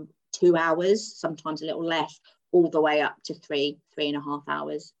 2 hours, sometimes a little less, all the way up to 3.5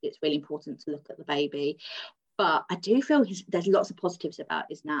 hours. It's really important to look at the baby. But I do feel there's lots of positives about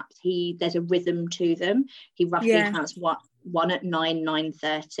his naps. There's a rhythm to them. He roughly has one at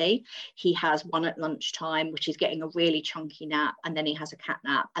 9:30. He has one at lunchtime, which is getting a really chunky nap, and then he has a cat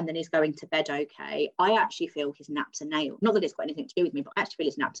nap, and then he's going to bed okay. I actually feel his naps are nailed. Not that it's got anything to do with me, but I actually feel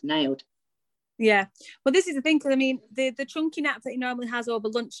his naps are nailed. Yeah. Well, this is the thing, because I mean, the chunky nap that he normally has over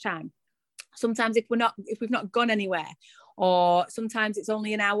lunchtime, sometimes if we've not gone anywhere, or sometimes it's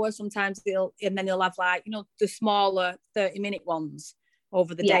only an hour, sometimes he'll have, like, you know, the smaller 30-minute ones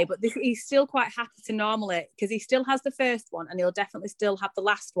over the day. But he's still quite happy to normal it, because he still has the first one and he'll definitely still have the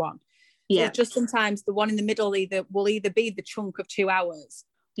last one. So it's just sometimes the one in the middle will either be the chunk of 2 hours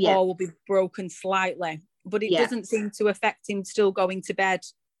or will be broken slightly, but it doesn't seem to affect him still going to bed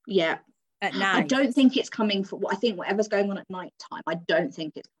at night. I don't think it's coming from, I think whatever's going on at night time, I don't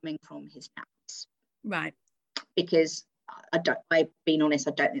think it's coming from his naps. Right. Because I've been honest,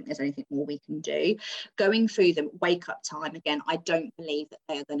 I don't think there's anything more we can do. Going through the wake up time, again, I don't believe that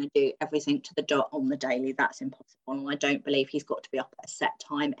they are going to do everything to the dot on the daily. That's impossible. And I don't believe he's got to be up at a set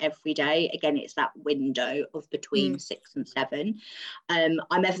time every day. Again, it's that window of between 6 and 7.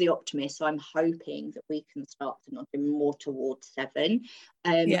 I'm ever the optimist, so I'm hoping that we can start to nod him more towards 7.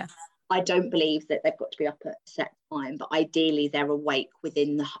 I don't believe that they've got to be up at a set time, but ideally they're awake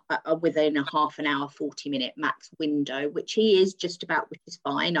within a half an hour, 40-minute max window, which he is just about, which is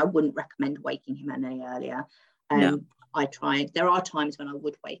fine. I wouldn't recommend waking him any earlier. No. I tried. There are times when I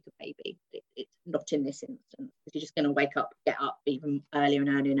would wake a baby. It's not in this instance, because you're just going to get up even earlier and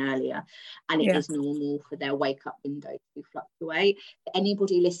earlier and earlier. And it is normal for their wake up window to fluctuate. For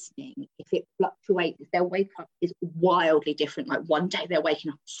anybody listening, if it fluctuates, if their wake up is wildly different, like one day they're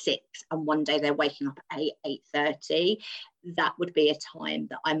waking up at 6 and one day they're waking up at 8:30, that would be a time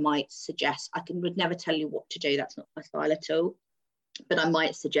that I might suggest. Would never tell you what to do. That's not my style at all. But I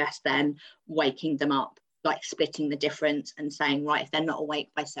might suggest then waking them up, like splitting the difference and saying, right, if they're not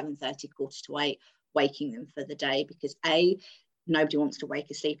awake by 7:30, 7:45, waking them for the day, because nobody wants to wake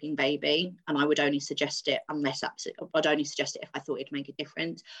a sleeping baby, and I would only suggest it if I thought it'd make a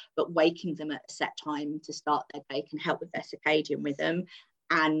difference. But waking them at a set time to start their day can help with their circadian rhythm,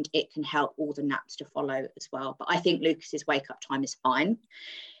 and it can help all the naps to follow as well. But I think Lucas's wake up time is fine.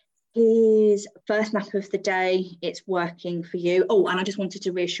 His first nap of the day, it's working for you. Oh, and I just wanted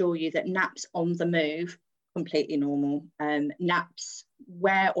to reassure you that naps on the move, completely normal. Naps,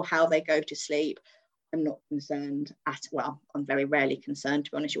 where or how they go to sleep, I'm not concerned I'm very rarely concerned,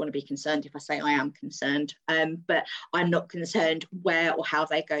 to be honest. You want to be concerned if I say I am concerned, but I'm not concerned where or how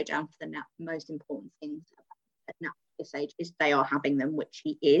they go down for the nap. The most important thing at nap at this age is they are having them, which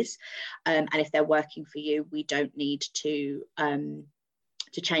he is, and if they're working for you, we don't need to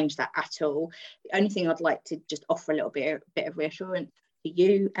change that at all. The only thing I'd like to just offer a little bit of reassurance to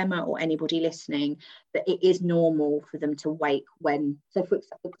you, Emma, or anybody listening, that it is normal for them to wake so for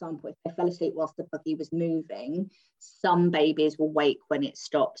example, if they fell asleep whilst the buggy was moving, some babies will wake when it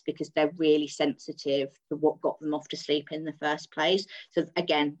stops because they're really sensitive to what got them off to sleep in the first place. So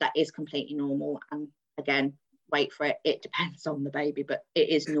again, that is completely normal, and again, wait for it, it depends on the baby, but it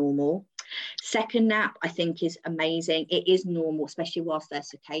is normal. Second nap, I think, is amazing. It is normal, especially whilst their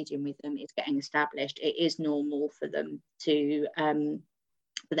circadian rhythm is getting established. It is normal for them to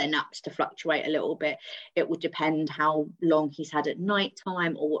for their naps to fluctuate a little bit. It would depend how long he's had at night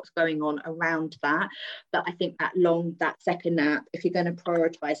time or what's going on around that. But I think that second nap, if you're going to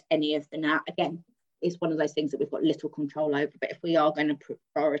prioritize any of the nap, again, is one of those things that we've got little control over. But if we are going to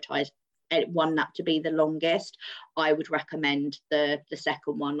prioritize one nap to be the longest, I would recommend the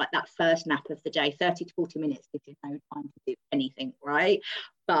second one. Like that first nap of the day, 30 to 40 minutes gives you no time to do anything, right?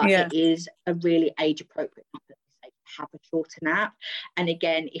 But it is a really age appropriate nap at this age to have a shorter nap. And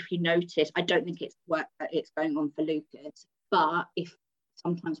again, if you notice, I don't think it's going on for Lucas, but if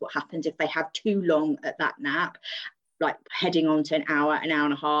sometimes what happens if they have too long at that nap, like heading on to an hour and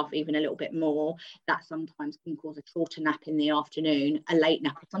a half, even a little bit more, that sometimes can cause a shorter nap in the afternoon, a late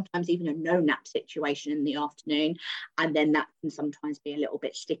nap, or sometimes even a no nap situation in the afternoon. And then that can sometimes be a little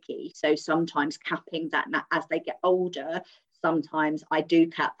bit sticky. So sometimes capping that nap as they get older, sometimes I do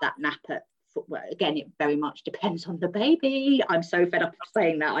cap that nap at, well, again, it very much depends on the baby. I'm so fed up of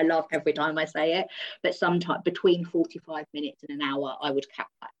saying that. I laugh every time I say it. But sometimes between 45 minutes and an hour, I would cap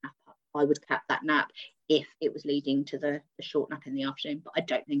that nap up. I would cap that nap if it was leading to the short nap in the afternoon, but I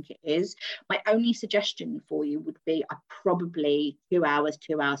don't think it is. My only suggestion for you would be probably 2 hours,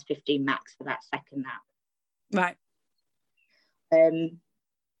 2 hours 15 max for that second nap. Right.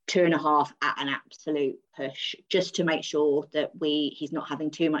 2.5 at an absolute push, just to make sure that he's not having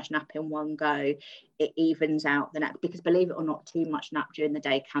too much nap in one go. It evens out the nap, because believe it or not, too much nap during the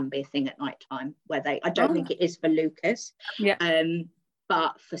day can be a thing at night time, where I don't think it is for Lucas,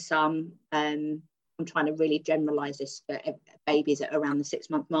 but for some, I'm trying to really generalize this for babies at around the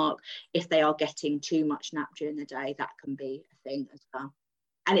 6-month mark. If they are getting too much nap during the day, that can be a thing as well.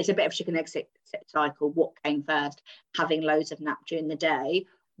 And it's a bit of chicken egg cycle. What came first? Having loads of nap during the day,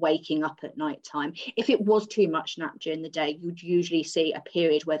 waking up at night time. If it was too much nap during the day, you'd usually see a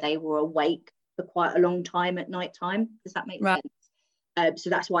period where they were awake for quite a long time at night time. Does that make sense? So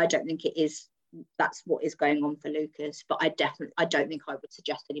that's why I don't think that's what is going on for Lucas. But I don't think I would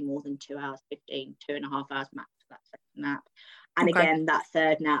suggest any more than 2 hours 15, 2.5 hours max for that second nap. And again, that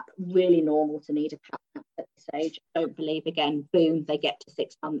third nap, really normal to need a cat nap at this age. Don't believe, again, boom, they get to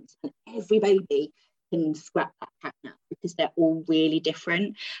 6 months and every baby can scrap that cat nap, because they're all really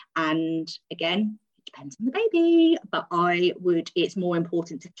different. And again, it depends on the baby, but it's more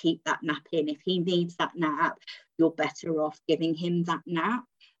important to keep that nap in. If he needs that nap, you're better off giving him that nap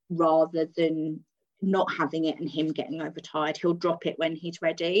rather than not having it and him getting overtired. He'll drop it when he's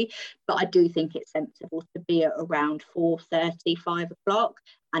ready, but I do think it's sensible to be at around 4:30, 5 o'clock,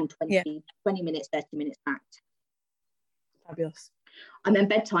 and 20 minutes, 30 minutes max. Fabulous. And then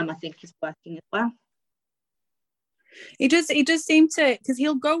bedtime, I think, is working as well. He does seem to, because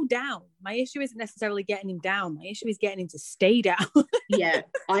he'll go down. My issue isn't necessarily getting him down. My issue is getting him to stay down. Yeah,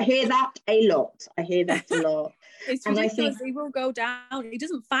 I hear that a lot. It's ridiculous. He will go down. He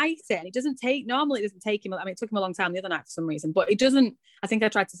doesn't fight it. And it doesn't take him. It took him a long time the other night for some reason, but it doesn't. I think I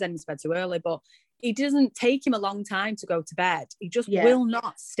tried to send him to bed too early, but it doesn't take him a long time to go to bed. He just will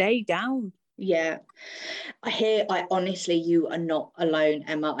not stay down. Yeah, I honestly, you are not alone,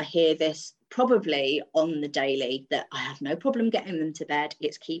 Emma. I hear this probably on the daily, that I have no problem getting them to bed.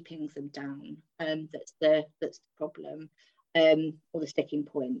 It's keeping them down. That's the problem, or the sticking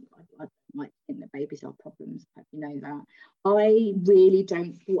point. I might think that babies are problems, but you know that. I really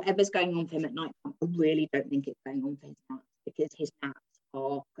don't. Whatever's going on for him at night, I really don't think it's going on for his naps, because his naps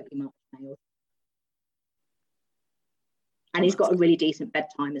are pretty much nailed. And he's got a really decent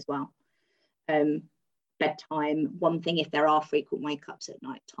bedtime as well. Bedtime, one thing, if there are frequent wake-ups at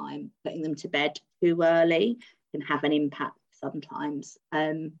night time, putting them to bed too early can have an impact sometimes.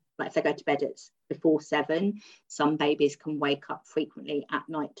 Like if they go to bed before 7, some babies can wake up frequently at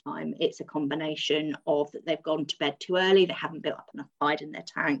night time. It's a combination of that they've gone to bed too early, they haven't built up enough tide in their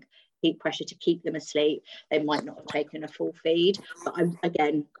tank, heat pressure to keep them asleep, they might not have taken a full feed. But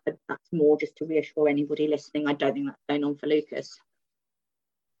again, that's more just to reassure anybody listening, I don't think that's going on for Lucas.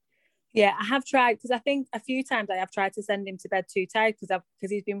 Yeah, I have tried, because I think a few times I have tried to send him to bed too tired, because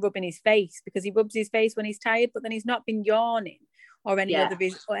he's been rubbing his face, because he rubs his face when he's tired, but then he's not been yawning or any other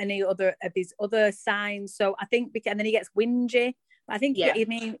of his other signs. So I think, and then he gets whingy. I think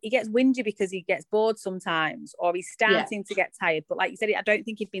he gets whingy because he gets bored sometimes, or he's starting to get tired. But like you said, I don't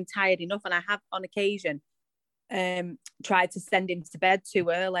think he'd been tired enough, and I have on occasion tried to send him to bed too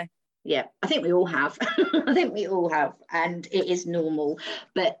early. Yeah, I think we all have. And it is normal.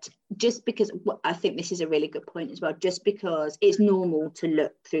 But just because, I think this is a really good point as well, just because it's normal to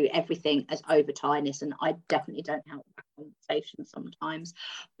look through everything as overtiredness, and I definitely don't help that conversation sometimes,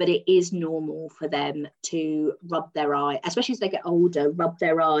 but it is normal for them to rub their eye, especially as they get older, rub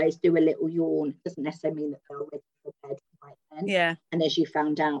their eyes, do a little yawn. It doesn't necessarily mean that they're ready for bed right then. Yeah. And as you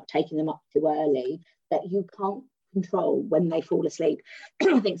found out, taking them up too early, that you can't control when they fall asleep.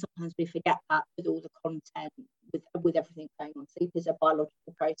 I think sometimes we forget that with all the content, with everything going on. Sleep is a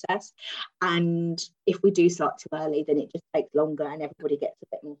biological process, and if we do start too early, then it just takes longer and everybody gets a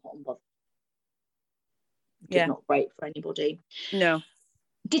bit more hot and bothered, which is not great for anybody. No.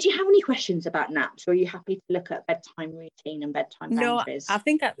 Did you have any questions about naps, or are you happy to look at bedtime routine and bedtime boundaries? No, I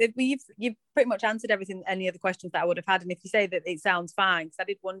think you've pretty much answered everything, any other questions that I would have had. And if you say that it sounds fine, because I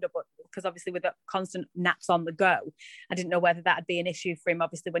did wonder, but because obviously with the constant naps on the go, I didn't know whether that would be an issue for him.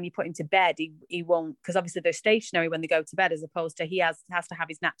 Obviously, when you put him to bed, he won't, because obviously they're stationary when they go to bed, as opposed to he has to have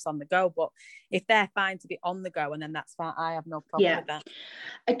his naps on the go. But if they're fine to be on the go, and then that's fine, I have no problem with that.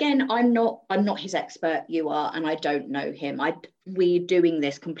 Again, I'm not his expert, you are, and I don't know him. We're doing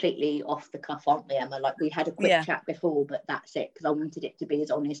this completely off the cuff, aren't we, Emma? Like, we had a quick chat before, but that's it, because I wanted it to be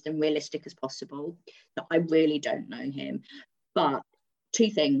as honest and realistic as possible. So I really don't know him. But 2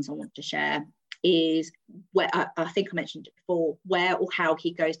 things I want to share is, where I think I mentioned it before, where or how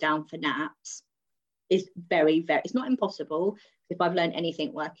he goes down for naps is very, very, it's not impossible. If I've learned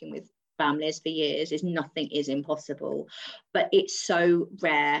anything working with families for years is nothing is impossible, but it's so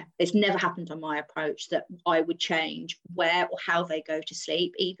rare. It's never happened on my approach that I would change where or how they go to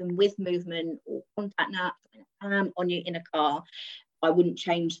sleep, even with movement or contact naps on you in a car. I wouldn't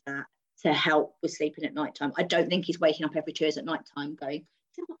change that to help with sleeping at night time. I don't think he's waking up every 2 hours at night time going,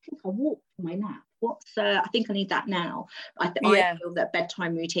 I think I walked for my nap. I think I need that now. I feel that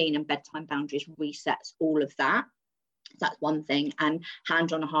bedtime routine and bedtime boundaries resets all of that. That's one thing. And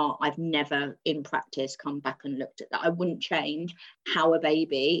hand on heart, I've never in practice come back and looked at that. I wouldn't change how a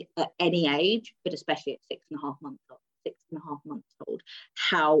baby at any age, but especially at 6.5 months old,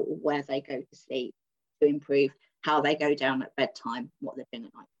 how or where they go to sleep to improve how they go down at bedtime, what they're doing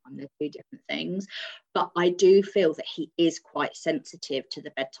at night time. They're two different things. But I do feel that he is quite sensitive to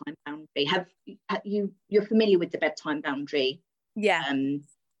the bedtime boundary. You're familiar with the bedtime boundary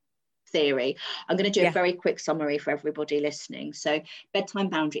theory? I'm going to do a very quick summary for everybody listening. So bedtime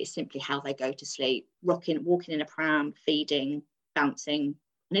boundary is simply how they go to sleep: walking in a pram, feeding, bouncing.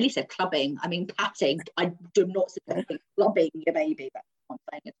 I nearly said clubbing. I mean patting. I do not suggest clubbing your baby. That's what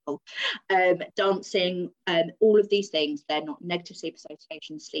I'm saying at all. Dancing, all of these things, they're not negative sleep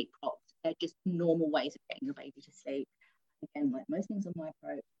association, sleep clocks. They're just normal ways of getting your baby to sleep. Again, like most things on my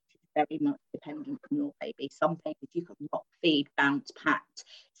approach, it's very much dependent on your baby. Some babies you can rock, feed, bounce, pat,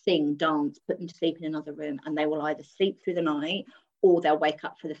 sing, dance, put them to sleep in another room, and they will either sleep through the night or they'll wake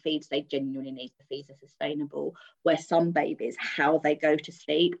up for the feeds they genuinely need. The feeds are sustainable. Where some babies, how they go to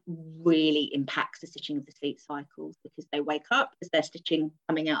sleep really impacts the stitching of the sleep cycles, because they wake up as their stitching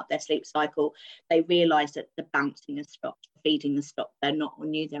coming out of their sleep cycle, they realise that the bouncing has stopped, the feeding has stopped, they're not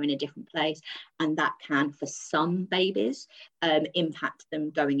on you, they're in a different place, and that can, for some babies, impact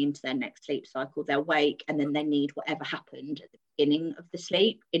them going into their next sleep cycle. They'll wake and then they need whatever happened at the beginning of the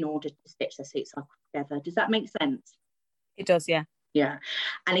sleep in order to stitch their sleep cycle together. Does that make sense? It does, yeah. Yeah.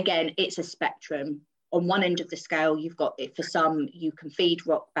 And again, it's a spectrum. On one end of the scale, you've got it. For some, you can feed,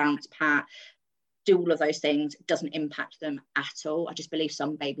 rock, bounce, pat, do all of those things. It doesn't impact them at all. I just believe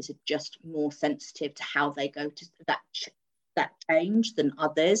some babies are just more sensitive to how they go to that change than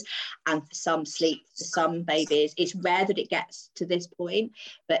others. And for some babies, it's rare that it gets to this point,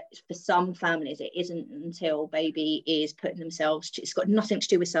 but for some families it isn't until baby is putting themselves it's got nothing to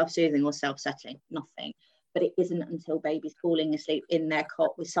do with self-soothing or self-settling, nothing. But it isn't until baby's falling asleep in their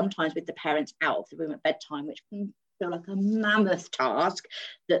cot, sometimes with the parents out of the room at bedtime, which can feel like a mammoth task,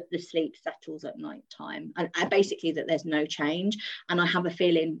 that the sleep settles at night time. And basically that there's no change. And I have a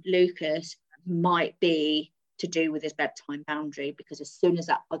feeling Lucas might be to do with his bedtime boundary, because as soon as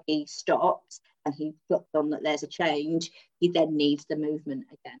that buggy stops and he clocked on that there's a change, he then needs the movement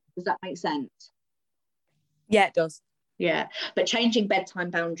again. Does that make sense? Yeah, it does. Yeah, but changing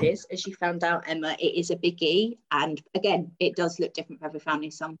bedtime boundaries, as you found out, Emma, it is a biggie. And again, it does look different for every family.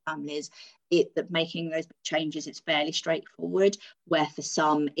 Some families, that making those changes, it's fairly straightforward, where for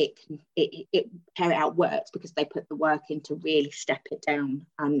some it carry out works because they put the work in to really step it down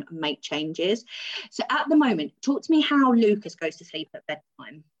and make changes. So at the moment, talk to me how Lucas goes to sleep at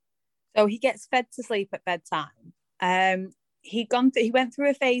bedtime. So he gets fed to sleep at bedtime. He went through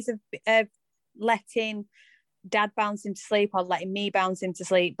a phase of letting Dad bounce him to sleep or letting me bounce him to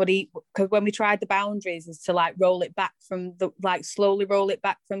sleep, but because when we tried the boundaries is to roll it back from slowly roll it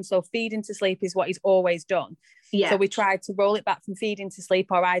back from, so feeding to sleep is what he's always done. So we tried to roll it back from feeding to sleep,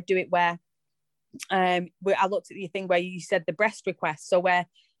 or I'd do it where I looked at your thing where you said the breast request, so where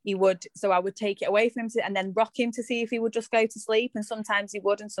I would take it away from him and then rock him to see if he would just go to sleep, and sometimes he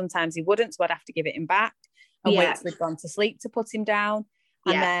would and sometimes he wouldn't, so I'd have to give it him back and wait till he'd gone to sleep to put him down.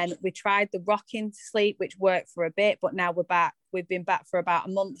 And then we tried the rocking to sleep, which worked for a bit, but now we're back. We've been back for about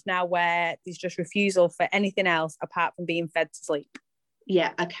a month now, where there's just refusal for anything else apart from being fed to sleep.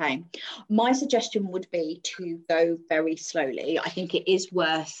 Yeah, okay. My suggestion would be to go very slowly. I think it is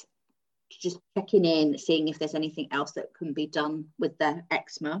worth just checking in, seeing if there's anything else that can be done with the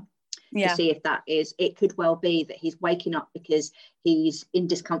eczema. To see if that is, it could well be that he's waking up because he's in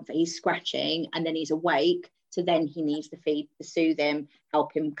discomfort, he's scratching, and then he's awake. So then he needs the feed to soothe him,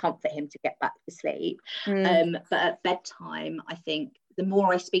 help him, comfort him to get back to sleep. But at bedtime, I think the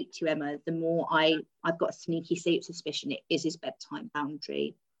more I speak to Emma, the more I've got a sneaky sleep suspicion it is his bedtime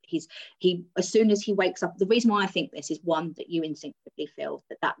boundary. He as soon as he wakes up, the reason why I think this is, one, that you instinctively feel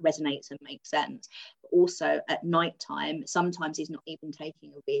that resonates and makes sense, but also at night time sometimes he's not even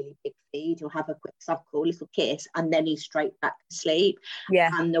taking a really big feed. He'll have a quick suckle, little kiss, and then he's straight back to sleep.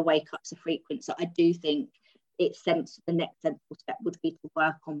 And the wake ups are frequent. So I do think the next sensible step would be to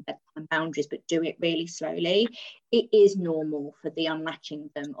work on bedtime boundaries, but do it really slowly. It is normal for the unlatching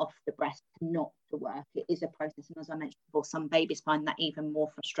them off the breast to not after work. It is a process, and as I mentioned before, some babies find that even more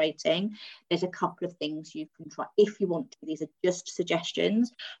frustrating. There's a couple of things you can try if you want to. These are just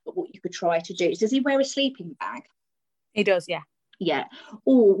suggestions, but what you could try to do is, does he wear a sleeping bag? He does, yeah. Yeah.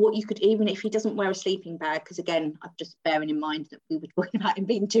 Or what you could, even if he doesn't wear a sleeping bag, because again, I'm just bearing in mind that we were talking about him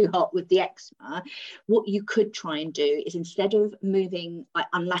being too hot with the eczema, what you could try and do is, instead of moving, like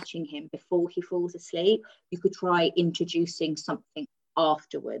unlatching him before he falls asleep, you could try introducing something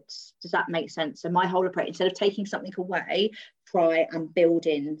afterwards. Does that make sense? So my whole approach, instead of taking something away, try and build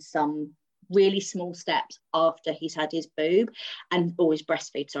in some really small steps after he's had his boob and always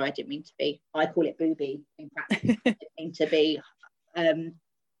breastfeed. Sorry, I didn't mean to be, I call it booby in practice. I didn't mean to be to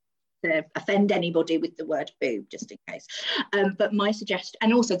offend anybody with the word boob, just in case. But my suggestion,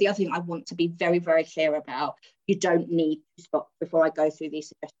 and also the other thing I want to be very, very clear about, you don't need to stop. Before I go through these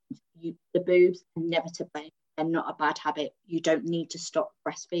suggestions, the boobs are never to blame. They're not a bad habit. You don't need to stop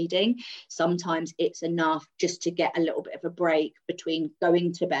breastfeeding. Sometimes it's enough just to get a little bit of a break between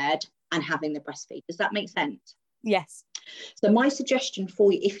going to bed and having the breastfeed. Does that make sense? Yes. So my suggestion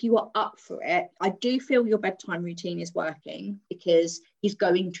for you, if you are up for it, I do feel your bedtime routine is working, because he's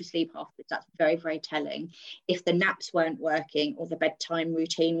going to sleep afterwards. That's very, very telling. If the naps weren't working or the bedtime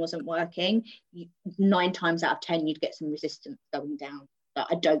routine wasn't working, 9 times out of 10 you'd get some resistance going down.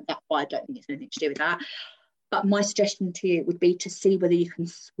 That's why I don't think it's anything to do with that. But my suggestion to you would be to see whether you can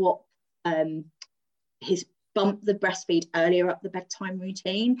swap bump the breastfeed earlier up the bedtime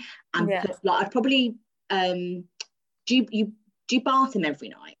routine, and put, like, I'd probably do you bath him every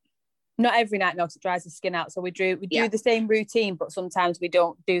night? Not every night, no, because it dries the skin out. So we do the same routine, but sometimes we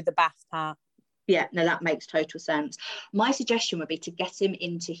don't do the bath part. Yeah, no, that makes total sense. My suggestion would be to get him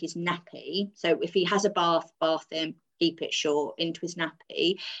into his nappy. So if he has a bath him, keep it short, into his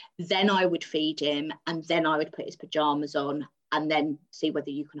nappy. Then I would feed him, and then I would put his pajamas on, and then see whether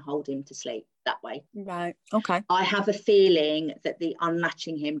you can hold him to sleep that way. Right. Okay. I have a feeling that the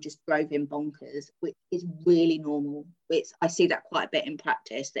unlatching him just drove him bonkers, which is really normal. I see that quite a bit in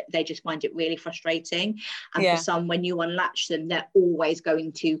practice, that they just find it really frustrating. And for some, when you unlatch them, they're always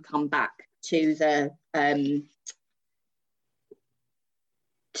going to come back to the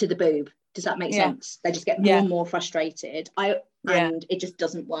boob. Does that make sense? They just get more and more frustrated. And it just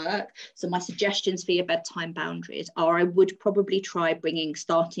doesn't work. So my suggestions for your bedtime boundaries are, I would probably try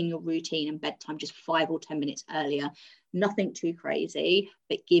starting your routine and bedtime just 5 or 10 minutes earlier. Nothing too crazy,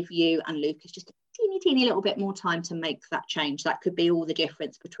 but give you and Lucas just a teeny little bit more time to make that change. That could be all the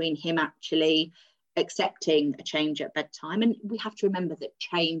difference between him actually accepting a change at bedtime. And we have to remember that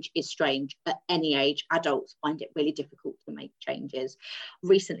change is strange at any age. Adults find it really difficult to make changes.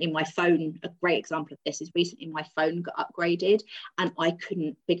 Recently, my phone, a great example of this is, recently my phone got upgraded and I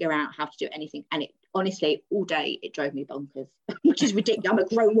couldn't figure out how to do anything, and it honestly, all day it drove me bonkers, which is ridiculous. I'm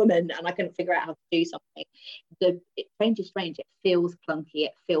a grown woman and I couldn't figure out how to do something. Change is strange. It feels clunky.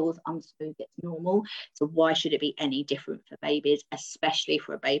 It feels unsmooth. It's normal. So why should it be any different for babies, especially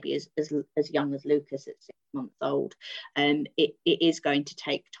for a baby as young as Lucas at 6 months old? It is going to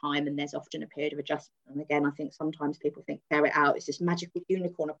take time, and there's often a period of adjustment. And again, I think sometimes people think Care It Out is this magical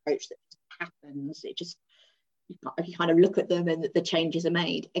unicorn approach that just happens. You kind of look at them and the changes are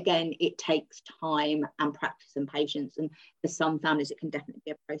made. Again, it takes time and practice and patience, and for some families it can definitely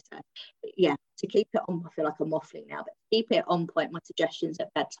be a process. But yeah, to keep it on, I feel like I'm waffling now, but keep it on point. My suggestions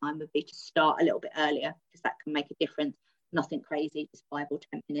at bedtime would be to start a little bit earlier, because that can make a difference. Nothing crazy, just 5 or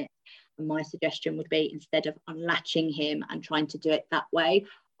 10 minutes. And my suggestion would be, instead of unlatching him and trying to do it that way,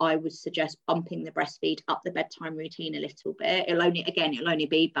 I would suggest bumping the breastfeed up the bedtime routine a little bit. It'll only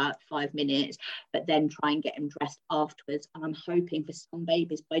be about 5 minutes, but then try and get him dressed afterwards. And I'm hoping for some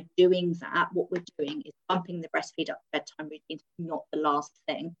babies, by doing that, what we're doing is bumping the breastfeed up the bedtime routine, not the last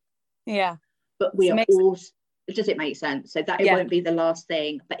thing. Yeah. But we are also, does it make sense? So that it won't be the last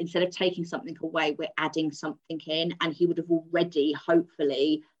thing, but instead of taking something away, we're adding something in, and he would have already,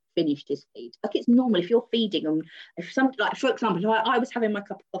 hopefully, finished his feed. Like, it's normal if you're feeding them. If somebody, like for example, I was having my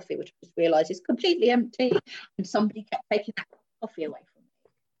cup of coffee, which I just realised is completely empty, and somebody kept taking that cup of coffee away from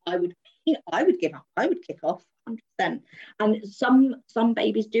me, I would give up. I would kick off 100%. And some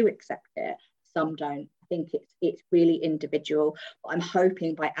babies do accept it, some don't. I think it's really individual. But I'm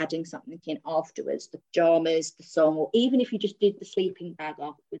hoping by adding something in afterwards, the pajamas, the song, or even if you just did the sleeping bag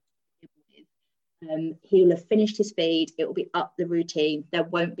afterwards, he'll have finished his feed. It will be up the routine. There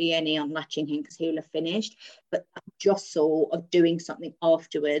won't be any unlatching him because he'll have finished. But that jostle of doing something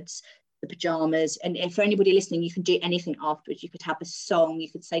afterwards, the pajamas, and if for anybody listening, you can do anything afterwards. You could have a song. You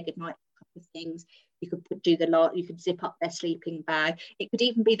could say goodnight, a couple of things. You could you could zip up their sleeping bag. It could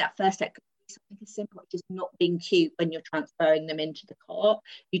even be that first activity something as simple as just not being cute when you're transferring them into the cot.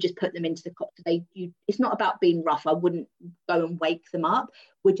 You just put them into the cot. It's not about being rough. I wouldn't go and wake them up.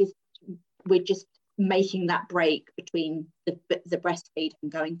 We're just making that break between the breastfeed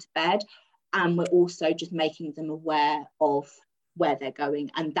and going to bed, and we're also just making them aware of where they're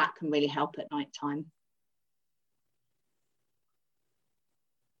going, and that can really help at night time.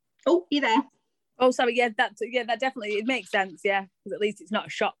 Oh, you there? Oh, sorry. Yeah, that definitely, it makes sense. Yeah, because at least it's not a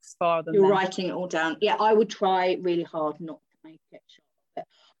shock for them. You're writing it all down. Yeah, I would try really hard not to make it shock. But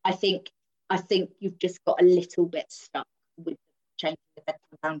I think you've just got a little bit stuck with changing the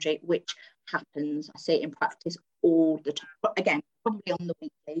bedtime boundary, which happens. I see it in practice all the time. But again, probably on the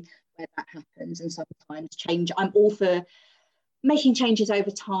weekly where that happens, and sometimes change. I'm all for making changes over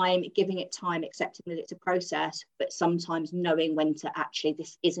time, giving it time, accepting that it's a process, but sometimes knowing when to actually,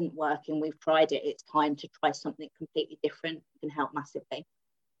 this isn't working, we've tried it, it's time to try something completely different, can help massively.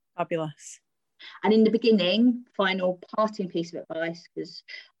 Fabulous. And in the beginning, final parting piece of advice, because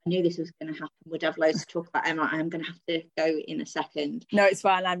I knew this was going to happen, we'd have loads to talk about, Emma. I'm going to have to go in a second. No, it's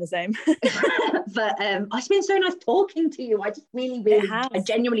fine, I'm the same. But it's been so nice talking to you. I just really, I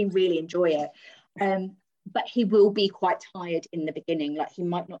genuinely really enjoy it. But he will be quite tired in the beginning. Like, he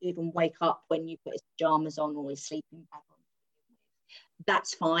might not even wake up when you put his pajamas on or his sleeping bag on.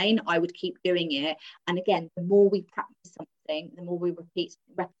 That's fine. I would keep doing it. And again, the more we practice something, the more we repeat,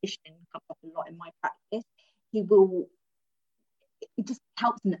 repetition comes up a lot in my practice. It just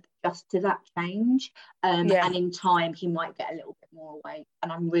helps him adjust to that change. And in time, he might get a little bit more awake.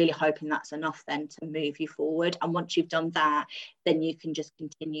 And I'm really hoping that's enough then to move you forward. And once you've done that, then you can just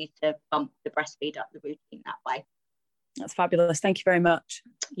continue to bump the breastfeed up the routine that way. That's fabulous. Thank you very much.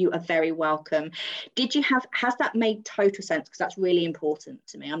 You are very welcome. Has that made total sense? Because that's really important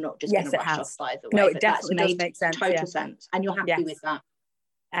to me. I'm not just going to rush off, by the way. No, it definitely does make sense. Total sense. And you're happy with that?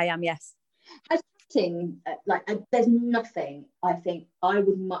 I am, yes. There's nothing I think I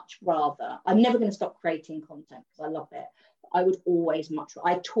would much rather. I'm never going to stop creating content because I love it. I would always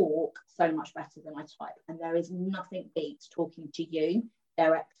I talk so much better than I type, and there is nothing beats talking to you,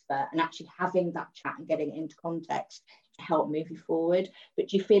 their expert, and actually having that chat and getting it into context to help move you forward. But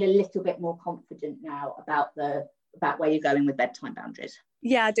do you feel a little bit more confident now about where you're going with bedtime boundaries?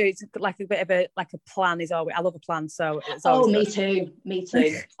 Yeah, I do. It's like a bit of a plan is always. I love a plan, so it's always me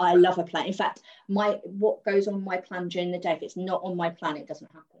too. I love a plan. In fact, what goes on my plan during the day, if it's not on my plan, it doesn't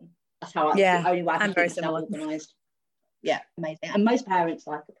happen. That's how the only way I can keep myself organised. Yeah, amazing. And most parents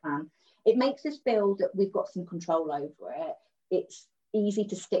like a plan. It makes us feel that we've got some control over it. It's easy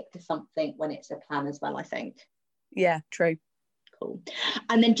to stick to something when it's a plan as well, I think. Yeah, true. Cool.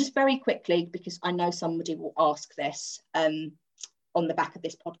 And then just very quickly, because I know somebody will ask this on the back of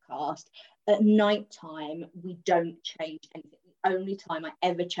this podcast, at night time we don't change anything. The only time I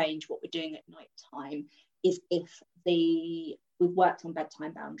ever change what we're doing at night time is if we've worked on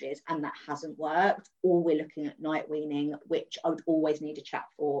bedtime boundaries and that hasn't worked, or we're looking at night weaning, which I would always need a chat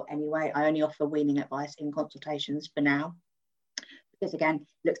for anyway. I only offer weaning advice in consultations for now, because again,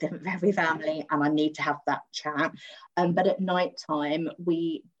 it looks different for every family and I need to have that chat. But at night time,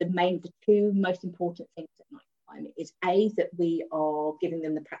 the two most important things at night time is A, that we are giving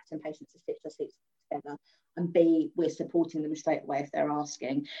them the practice and patience to stitch their sleep together, and B, we're supporting them straight away if they're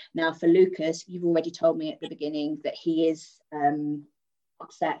asking. Now for Lucas, you've already told me at the beginning that he is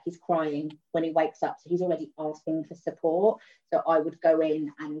upset, he's crying when he wakes up, so he's already asking for support. So I would go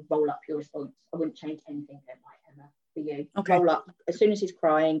in and roll up your response. I wouldn't change anything at night, Emma, for you. Okay. Roll up as soon as he's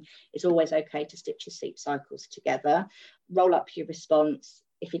crying. It's always okay to stitch your sleep cycles together. Roll up your response.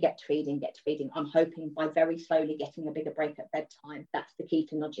 If you get to feeding, I'm hoping by very slowly getting a bigger break at bedtime, that's the key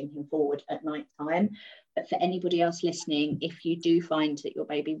to nudging him forward at night time. But for anybody else listening, if you do find that your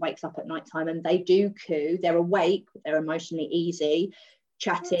baby wakes up at night time and they do coo, they're awake, but they're emotionally easy,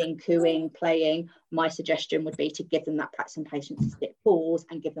 chatting, cooing, playing, my suggestion would be to give them that practice and patience to stitch, pause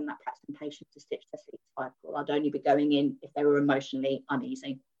and give them that practice and patience to stitch their sleep cycle. I'd only be going in if they were emotionally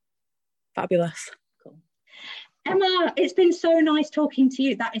uneasy. Fabulous. Cool. Emma, it's been so nice talking to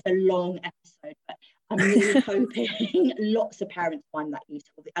you. That is a long episode, but I'm really hoping lots of parents find that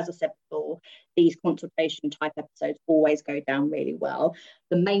useful. As I said before, these consultation type episodes always go down really well.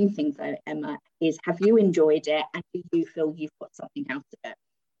 The main thing though, Emma, is have you enjoyed it, and do you feel you've got something out of it?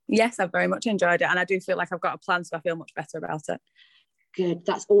 Yes, I've very much enjoyed it, and I do feel like I've got a plan, so I feel much better about it. Good.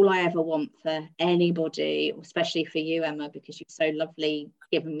 That's all I ever want for anybody, especially for you, Emma, because you're so lovely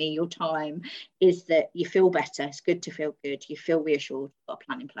giving me your time, is that you feel better. It's good to feel good. You feel reassured. You've got a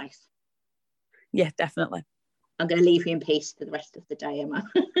plan in place. Yeah, definitely. I'm going to leave you in peace for the rest of the day, Emma.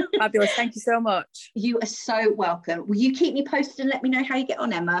 Fabulous. Thank you so much. You are so welcome. Will you keep me posted and let me know how you get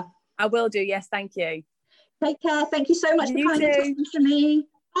on, Emma? I will do. Yes, thank you. Take care. Thank you so much for coming and talking to me.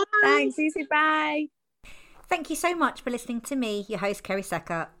 Bye. Thanks, Easy. Bye. Thank you so much for listening to me, your host Kerry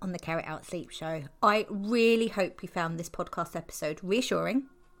Secker, on the Carry It Out Sleep Show. I really hope you found this podcast episode reassuring,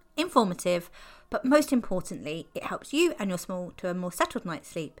 informative, but most importantly, it helps you and your small to a more settled night's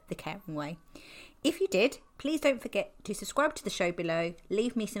sleep the caring way. If you did, please don't forget to subscribe to the show below,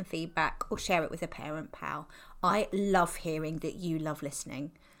 leave me some feedback, or share it with a parent pal. I love hearing that you love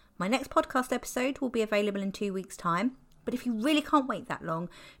listening. My next podcast episode will be available in 2 weeks' time. But if you really can't wait that long,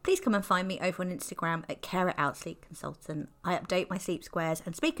 please come and find me over on Instagram at Carry It Out Sleep Consultant. I update my sleep squares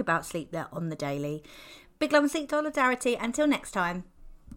and speak about sleep there on the daily. Big love and sleep solidarity. Until next time.